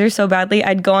wanted a Razr so badly.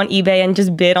 I'd go on eBay and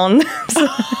just bid on them.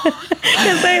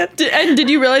 And did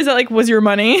you realize that like was your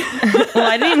money? Well,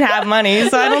 I didn't even have money,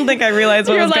 so I don't think I realized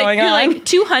what was going on. You're like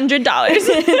 $200.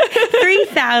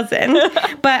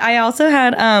 $3,000. But I also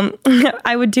had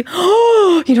I would do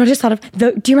you know, I just thought of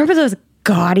do you remember those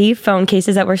gaudy phone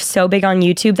cases that were so big on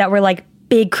YouTube that were like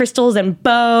big crystals and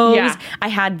bows? Yeah. I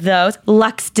had those.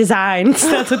 Lux Designs.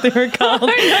 That's what they were called.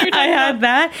 I had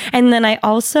that. And then I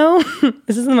also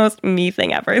this is the most me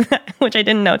thing ever, which I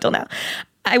didn't know till now.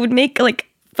 I would make like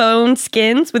phone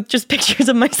skins with just pictures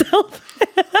of myself.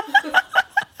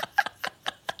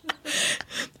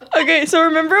 Okay, so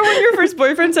remember when your first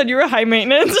boyfriend said you were high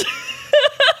maintenance?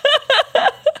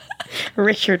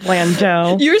 Richard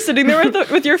Landau. You were sitting there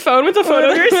with your phone with a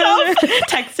photo of yourself,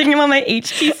 texting him on my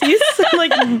HTC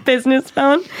like business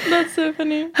phone. That's so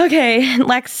funny. Okay,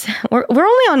 Lex, we're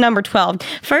only on number 12.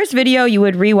 First video you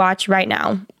would rewatch right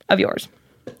now of yours.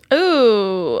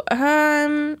 Ooh,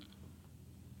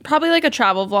 probably like a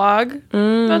travel vlog.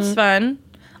 That's fun.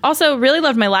 Also, really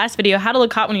loved my last video, how to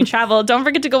look hot when you travel. Don't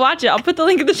forget to go watch it. I'll put the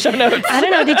link in the show notes. I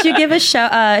don't know. Did you give a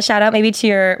shout out maybe to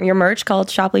your merch called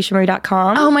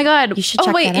shoplishamarie.com? Oh my God. You should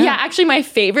check that out. Yeah, actually my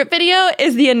favorite video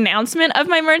is the announcement of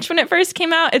my merch when it first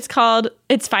came out. It's called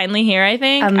It's Finally Here, I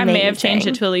think. Amazing. I may have changed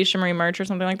it to Alicia Marie merch or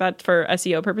something like that for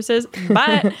SEO purposes.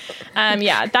 But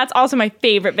yeah, that's also my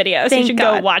favorite video. So you should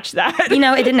go watch that. You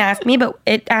know, it didn't ask me, but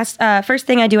it asked, first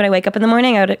thing I do when I wake up in the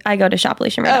morning, I go to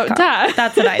shoplishamarie.com. Oh, duh.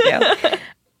 That's what I do.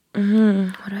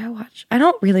 What do I watch? I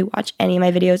don't really watch any of my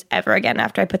videos ever again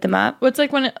after I put them up. What's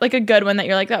like one like a good one that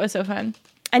you're like, that was so fun?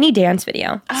 Any dance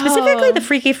video. Specifically, the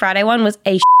Freaky Friday one was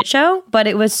a shit show, but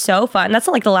it was so fun. That's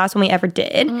not like the last one we ever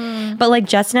did. But like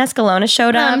Justin Escalona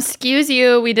showed up. Excuse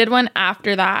you. We did one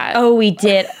after that. Oh, we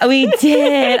did. We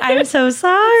did. I'm so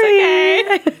sorry. It's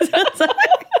okay. I'm so sorry.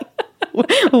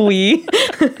 We.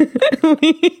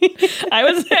 I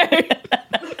was there.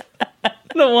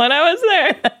 The one I was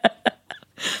there.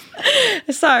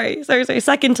 Sorry.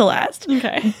 Second to last.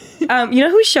 Okay. You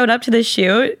know who showed up to this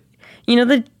shoot? You know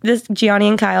this Gianni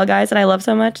and Kyle guys that I love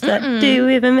so much? That do you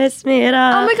even miss me at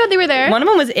all? Oh my God, they were there. One of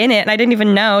them was in it, and I didn't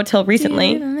even know till recently.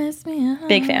 Do you even miss me?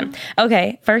 Big fan.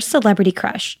 Okay, first celebrity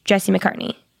crush, Jesse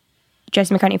McCartney.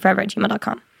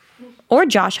 JesseMcCartneyForever@gmail.com. Or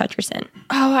Josh Hutcherson.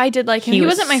 Oh, I did like him. He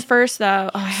wasn't my first though.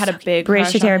 Oh, I had a big Bridge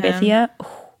crush to Terabithia.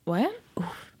 What?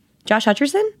 Josh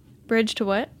Hutcherson? Bridge to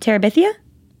what? Terabithia?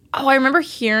 Oh, I remember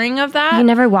hearing of that. You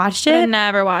never watched but I it?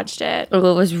 never watched it.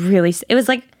 Oh, it was really, it was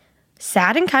like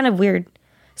sad and kind of weird.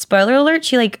 Spoiler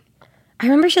alert, I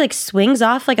remember she like swings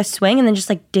off like a swing and then just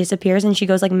like disappears and she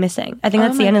goes like missing. I think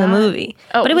that's the end of the movie.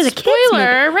 Oh, but it was a kid's movie.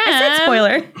 Rem. I said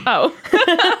spoiler. Oh.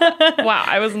 Wow,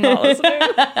 I was not listening.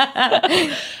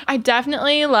 I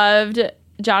definitely loved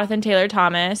Jonathan Taylor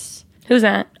Thomas. Who's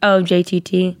that? Oh,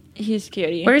 JTT. He's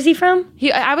cutie. Where is he from?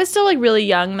 I was still like really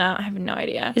young though. I have no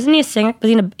idea. Isn't he a singer?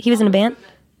 He was in a band?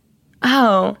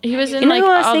 Oh. He was in You know like who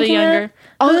I was all the thinking of? younger.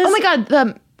 Oh my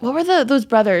god, what were those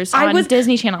brothers on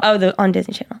Disney Channel? Oh, on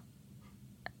Disney Channel.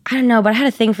 I don't know, but I had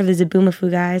a thing for the Zaboomafoo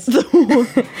guys. Do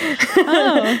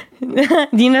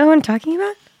you know who I'm talking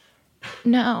about?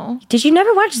 No. Did you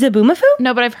never watch Zaboomafoo?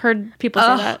 No, but I've heard people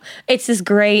say that. It's this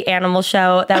great animal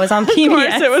show that was on PBS. Of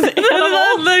course it was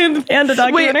animal. The panda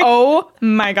documentary. Wait, oh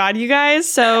my god, you guys.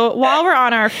 So while we're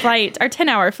on our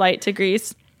 10-hour flight to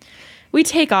Greece, we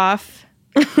take off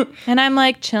and I'm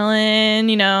like chilling,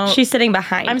 you know. She's sitting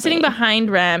behind I'm sitting behind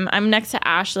Rem. I'm next to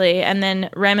Ashley, and then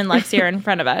Rem and Lexi are in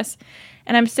front of us.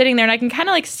 And I'm sitting there and I can kind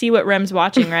of like see what Rem's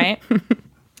watching, right?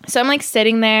 So I'm like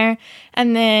sitting there,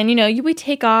 and then, you know, we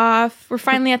take off. We're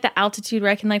finally at the altitude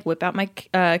where I can like whip out my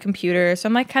computer. So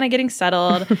I'm like kind of getting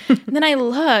settled. And then I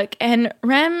look, and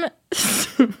Rem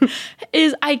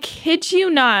is, I kid you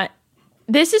not,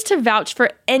 this is to vouch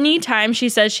for any time she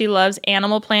says she loves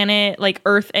Animal Planet, like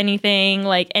Earth anything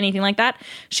like that.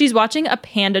 She's watching a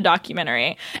panda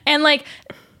documentary. And like,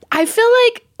 I feel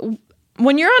like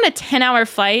when you're on a 10-hour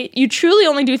flight, you truly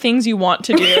only do things you want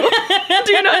to do. Do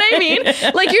you know what I mean?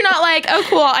 Like, you're not like, oh,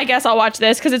 cool, I guess I'll watch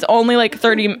this because it's only like a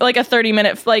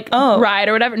 30-minute ride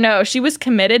or whatever. No, she was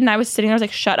committed, and I was sitting there, I was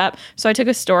like, shut up. So I took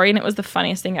a story, and it was the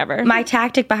funniest thing ever. My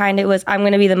tactic behind it was, I'm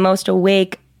going to be the most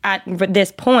awake at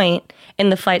this point in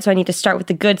the flight, so I need to start with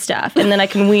the good stuff, and then I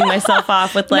can wean myself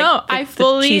off with like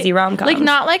the cheesy rom-coms. Like,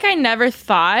 not like I never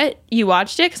thought you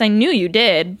watched it, because I knew you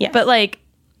did. Yes. But like,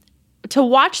 to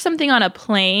watch something on a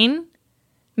plane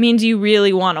means you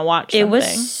really want to watch something. It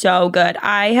was so good.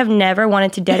 I have never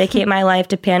wanted to dedicate my life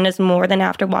to pandas more than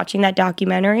after watching that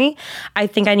documentary. I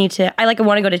think I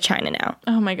want to go to China now.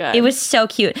 Oh my God. It was so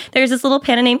cute. There's this little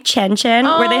panda named Chen Chen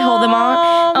where they hold them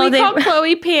all. We call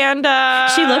Chloe Panda.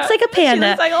 She looks like a panda. She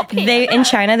looks like a panda. In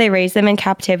China, they raise them in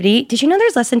captivity. Did you know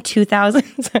there's less than 2,000?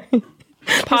 Sorry.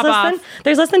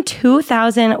 There's less than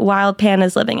 2,000 wild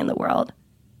pandas living in the world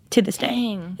to this day.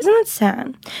 Dang. Isn't that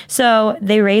sad? So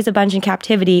they raise a bunch in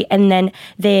captivity, and then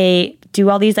they do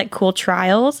all these like cool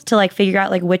trials to like figure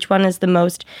out like which one is the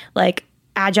most like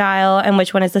agile and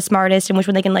which one is the smartest and which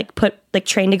one they can like put like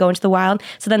train to go into the wild.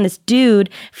 So then this dude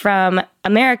from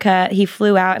America, he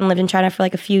flew out and lived in China for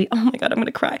like oh my God, I'm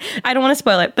gonna cry. I don't want to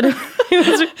spoil it, but it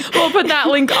was, we'll put that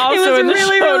link also in the show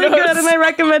really notes. good, and I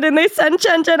recommend it. And they sent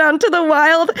Chen Chen out to the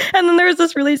wild, and then there was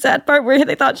this really sad part where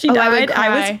they thought she died.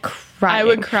 I was crying. I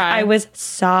would cry. I was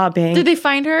sobbing. Did they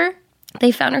find her?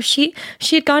 They found her. She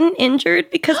had gotten injured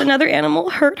because another animal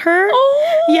hurt her.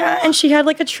 Oh. Yeah, and she had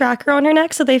like a tracker on her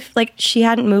neck, so she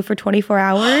hadn't moved for 24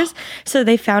 hours. So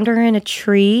they found her in a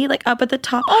tree, like up at the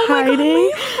top, hiding.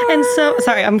 And so,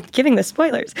 sorry, I'm giving the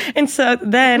spoilers. And so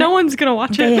then no one's gonna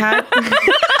watch it. They had.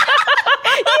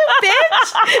 You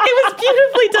bitch! It was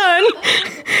beautifully done.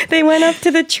 They went up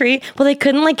to the tree. Well, they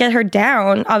couldn't like get her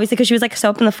down, obviously, because she was like so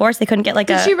up in the forest. They couldn't get like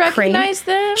Did she recognize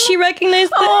crane. them? She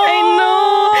recognized them. I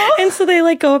know. And so they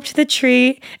like go up to the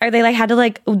tree, or they like had to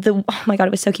like oh my God,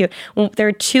 it was so cute. Well, there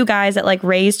were two guys that like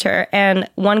raised her, and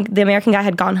the American guy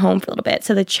had gone home for a little bit.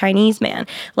 So the Chinese man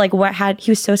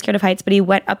he was so scared of heights, but he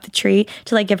went up the tree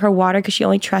to like give her water because she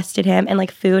only trusted him, and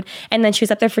like food. And then she was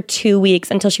up there for 2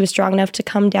 weeks until she was strong enough to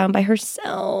come down by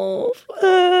herself.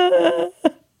 My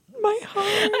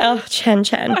heart. Oh, Chen.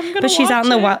 But she's out in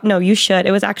the wild. No, you should.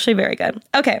 It was actually very good.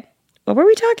 Okay. What were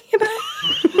we talking about?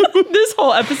 This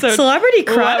whole episode. Celebrity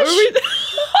crush? Were we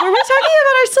talking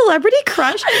about our celebrity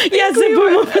crush? Yes.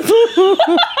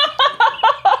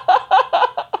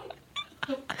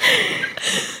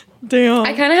 Damn.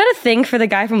 I kind of had a thing for the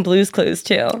guy from Blue's Clues,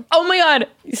 too. Oh my God.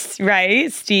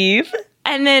 Right? Steve?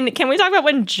 And then can we talk about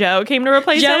when Joe came to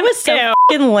replace him? Joe was so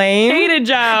fucking lame. Hated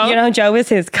Joe. You know, Joe was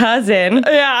his cousin.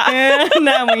 Yeah.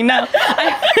 Now we know.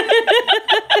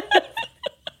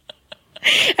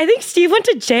 I think Steve went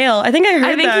to jail. I think I heard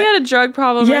that. I think he had a drug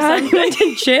problem or something. He went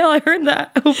to jail. I heard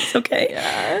that. I hope it's okay.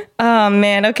 Yeah. Oh,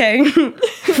 man. Okay. 14.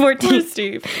 Poor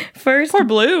Steve. First. Poor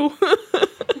Blue.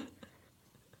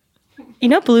 You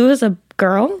know Blue is a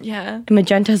girl? Yeah. And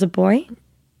Magenta is a boy?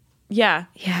 Yeah.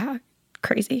 Yeah.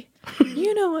 Crazy.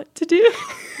 You know what to do.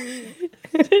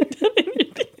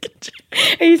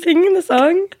 Are you singing the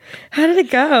song? How did it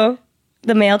go?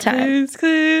 The mail time. Blue's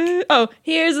Clues. Oh,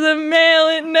 here's the mail.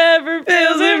 It never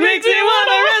fails. It makes me want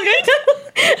to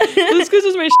run. Blue's Clues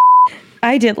was my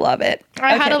I did love it.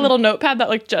 I had a little notepad that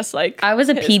looked just like I was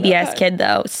a his PBS notepad. kid,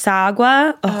 though.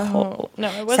 Sagwa. No,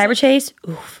 it wasn't. Cyber Chase.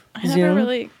 Oof. I never Zoom.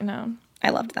 really, no.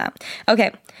 I loved that. Okay.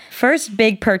 First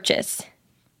big purchase.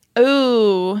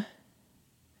 Ooh,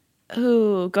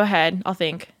 go ahead. I'll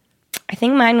think. I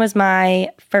think mine was my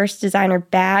first designer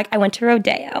bag. I went to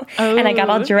Rodeo and I got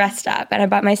all dressed up and I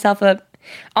bought myself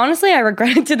honestly, I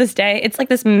regret it to this day. It's like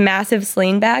this massive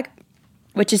sling bag,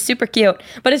 which is super cute,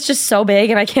 but it's just so big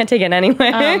and I can't take it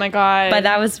anywhere. Oh my God. But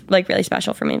that was like really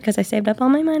special for me because I saved up all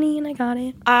my money and I got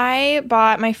it. I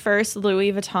bought my first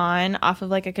Louis Vuitton off of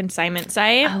like a consignment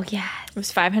site. Oh, yes. It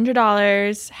was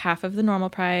 $500, half of the normal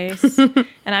price. And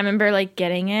I remember like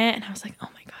getting it and I was like, oh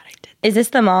my God, I did. Is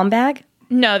this the mom bag?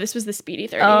 No, this was the Speedy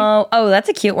 30. Oh, that's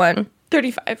a cute one.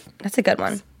 35. That's a good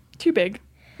one. Too big.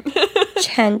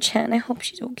 Chen, I hope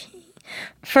she's okay.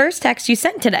 First text you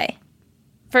sent today.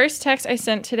 First text I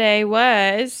sent today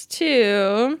was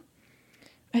to,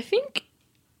 I think,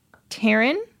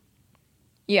 Taryn.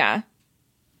 Yeah.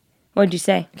 What'd you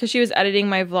say? Because she was editing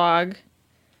my vlog.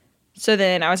 So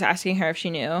then I was asking her if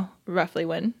she knew roughly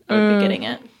when I would be getting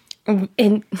it.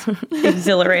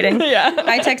 Exhilarating. Yeah.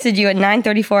 I texted you at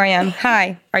 9:34 a.m.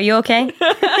 Hi, are you okay?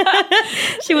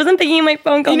 She wasn't thinking of my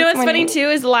phone call. You know this what's funny morning. too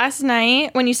is last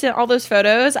night when you sent all those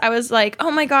photos, I was like,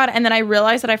 oh my God. And then I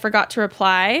realized that I forgot to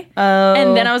reply. Oh.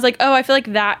 And then I was like, oh, I feel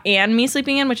like that and me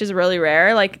sleeping in, which is really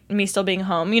rare, like me still being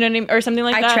home, you know what I mean? Or something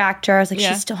like that. I tracked her. I was like,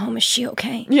 Yeah. she's still home. Is she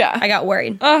okay? Yeah. I got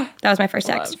worried. Ugh. That was my first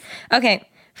text. Okay.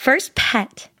 First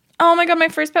pet. Oh my God, my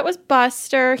first pet was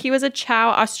Buster. He was a Chow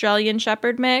Australian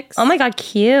Shepherd mix. Oh my God,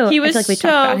 cute. He I was feel like we so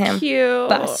talked about him. cute.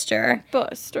 Buster.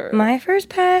 My first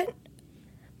pet.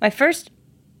 I think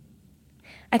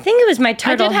it was my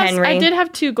turtle Henry. I did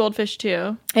have 2 goldfish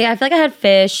too. Yeah, I feel like I had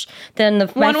fish. Then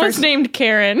One was named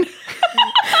Karen.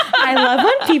 I love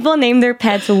when people name their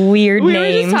pets weird We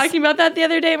names. were just talking about that the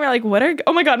other day, and we're like,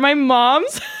 oh my God, my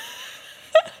mom's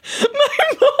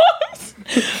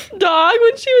dog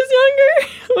when she was younger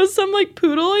was some like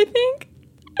poodle, I think.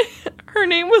 Her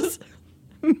name was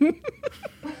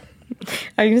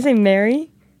Are you gonna say Mary?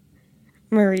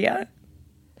 Maria.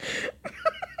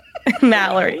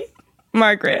 Mallory.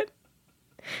 Margaret.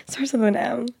 Starts with an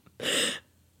M.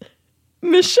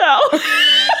 Michelle.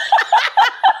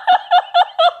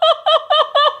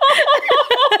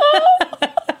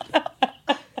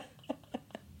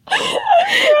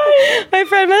 My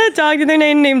friend met a dog the other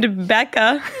day named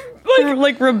Becca.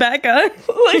 Like Rebecca.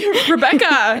 Like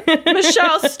Rebecca.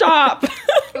 Michelle, stop.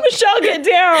 Michelle, get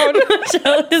down.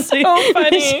 Michelle is so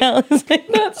funny.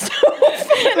 That's so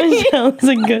funny. Michelle is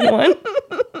a good one.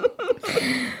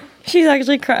 She's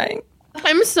actually crying.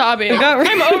 I'm sobbing.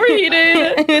 I'm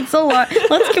overheated. It's a lot.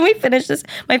 Can we finish this?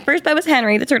 My first pet was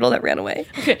Henry, the turtle that ran away.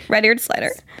 Okay. Red-eared slider.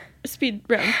 Speed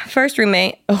round. First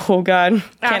roommate. Oh, God. Can't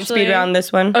Ashley. speed round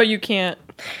this one. Oh, you can't.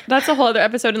 That's a whole other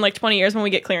episode in like 20 years when we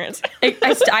get clearance.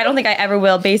 I don't think I ever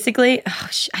will. Basically,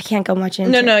 I can't go much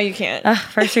into it. No, you can't.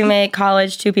 First roommate,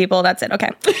 college, 2 people. That's it. Okay.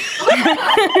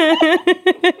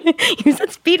 You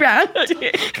said speed round.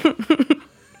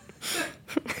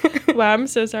 Wow, I'm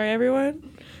so sorry,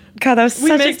 everyone. God, that was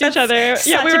We missed each other.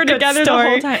 Yeah, we were together the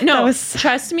whole time. No,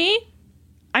 trust me,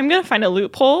 I'm going to find a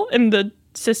loophole in the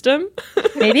system.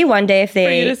 Maybe one day if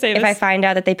this. I find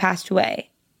out that they passed away.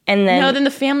 And then then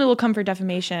the family will come for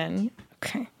defamation.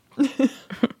 Okay.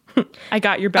 I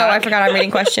got your back. Oh, I forgot I'm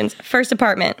reading questions. First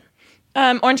apartment.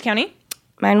 Orange County.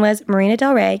 Mine was Marina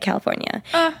Del Rey, California,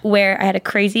 where I had a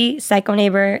crazy psycho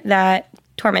neighbor that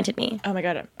tormented me. Oh my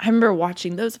God. I remember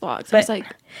watching those vlogs. I was like,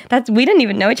 we didn't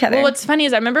even know each other. Well, what's funny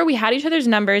is I remember we had each other's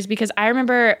numbers because I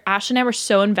remember Ashley and I were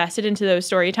so invested into those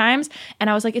story times.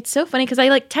 And I was like, it's so funny because I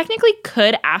like technically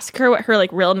could ask her what her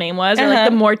like real name was or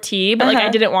like the more tea, but like I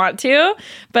didn't want to.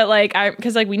 But like,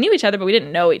 because like we knew each other, but we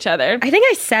didn't know each other. I think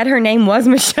I said her name was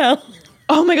Michelle.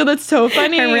 Oh my God, that's so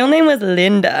funny. Her real name was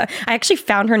Linda. I actually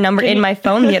found her number in my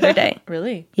phone the other day.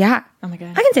 Really? Yeah. Oh my God.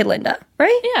 I can say Linda,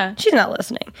 right? Yeah. She's not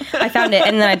listening. I found it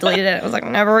and then I deleted it. I was like,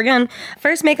 never again.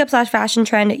 First makeup/fashion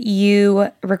trend you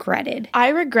regretted. I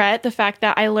regret the fact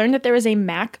that I learned that there was a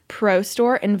Mac Pro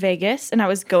store in Vegas and I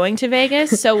was going to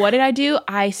Vegas. So what did I do?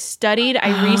 I studied,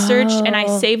 I researched, and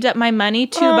I saved up my money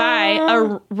to buy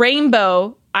a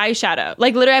rainbow eyeshadow.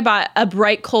 Like literally I bought a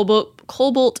bright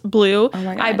cobalt blue. Oh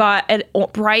my God. I bought a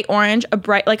bright orange,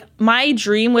 like my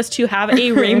dream was to have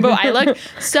a rainbow eye look.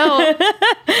 So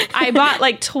I bought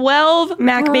like 12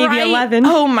 Mac Baby 11.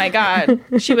 Oh my God.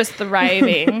 She was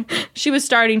thriving. She was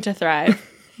starting to thrive.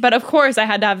 But of course I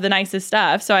had to have the nicest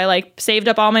stuff. So I like saved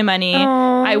up all my money.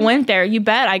 I I went there. You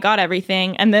bet I got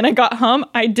everything. And then I got home.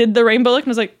 I did the rainbow look and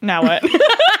was like, now what?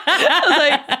 I was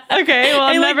like, okay, well,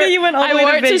 I like that you went all the way to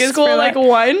wore it to Vegas school for like that.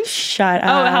 once. Shut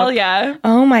up. Oh, hell yeah.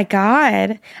 Oh my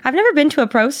God. I've never been to a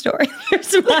pro store. Your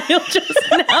smile just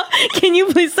now. Can you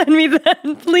please send me that?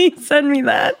 Please send me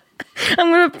that.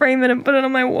 I'm going to frame it and put it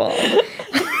on my wall.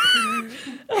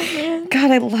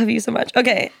 God, I love you so much.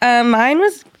 Okay. Mine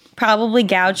was probably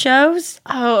Gauchos.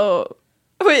 Oh.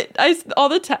 Wait, all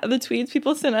the tweets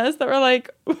people sent us that were like,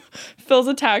 Phil's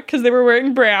attacked because they were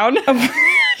wearing brown.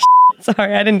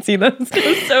 Sorry, I didn't see those. It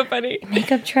was so funny.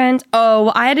 Makeup trends. Oh,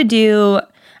 well,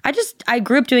 I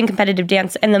grew up doing competitive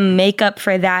dance, and the makeup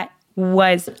for that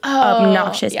was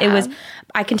obnoxious. Yeah. It was,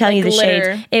 I can tell you the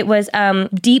glitter. shades. It was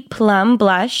deep plum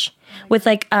blush with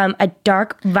like a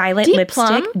dark violet Deep lipstick.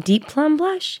 plum? Deep plum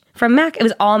blush from MAC. It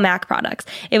was all MAC products.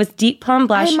 It was deep plum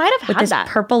blush I might have with had this that.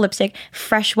 purple lipstick,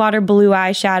 freshwater blue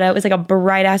eyeshadow. It was like a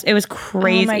bright ass. It was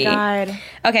crazy. Oh my God.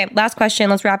 Okay, last question.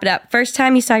 Let's wrap it up. First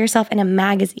time you saw yourself in a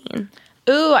magazine.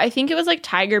 Ooh, I think it was like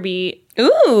Tiger Beat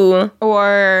Ooh.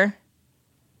 or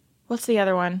what's the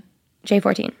other one?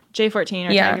 J14. J14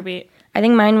 or Yeah. Tiger Beat. I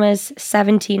think mine was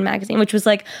 17 magazine, which was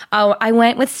like, I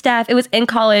went with Steph. It was in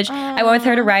college. I went with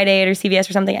her to Rite Aid or CVS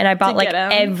or something, and I bought like get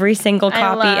 'em. every single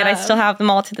copy, and I love. still have them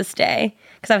all to this day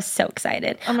because I was so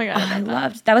excited. Oh my God, I I love that.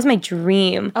 loved that was my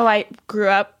dream. Oh, I grew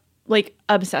up like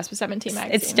obsessed with 17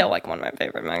 magazine. It's still like one of my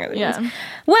favorite magazines. Yeah.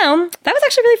 Well, that was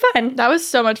actually really fun. That was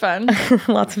so much fun.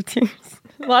 Lots of tears.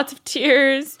 Lots of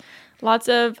tears, lots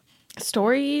of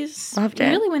stories. Loved We it.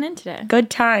 really went in today. Good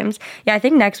times. Yeah, I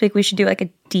think next week we should do like a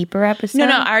deeper episode. No,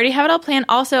 I already have it all planned.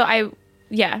 Also,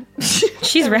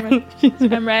 She's ready.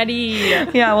 I'm ready.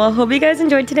 Yeah, well, hope you guys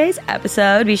enjoyed today's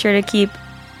episode. Be sure to keep...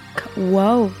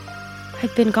 Whoa.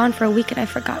 I've been gone for a week and I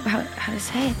forgot how to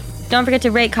say it. Don't forget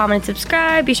to rate, comment, and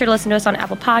subscribe. Be sure to listen to us on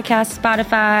Apple Podcasts,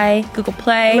 Spotify, Google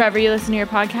Play, Wherever you listen to your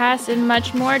podcast and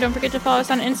much more. Don't forget to follow us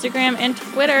on Instagram and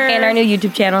Twitter. and our new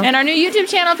YouTube channel. And our new YouTube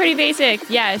channel, Pretty Basic.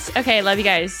 Yes. Okay, love you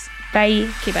guys. Bye.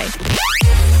 Okay, bye.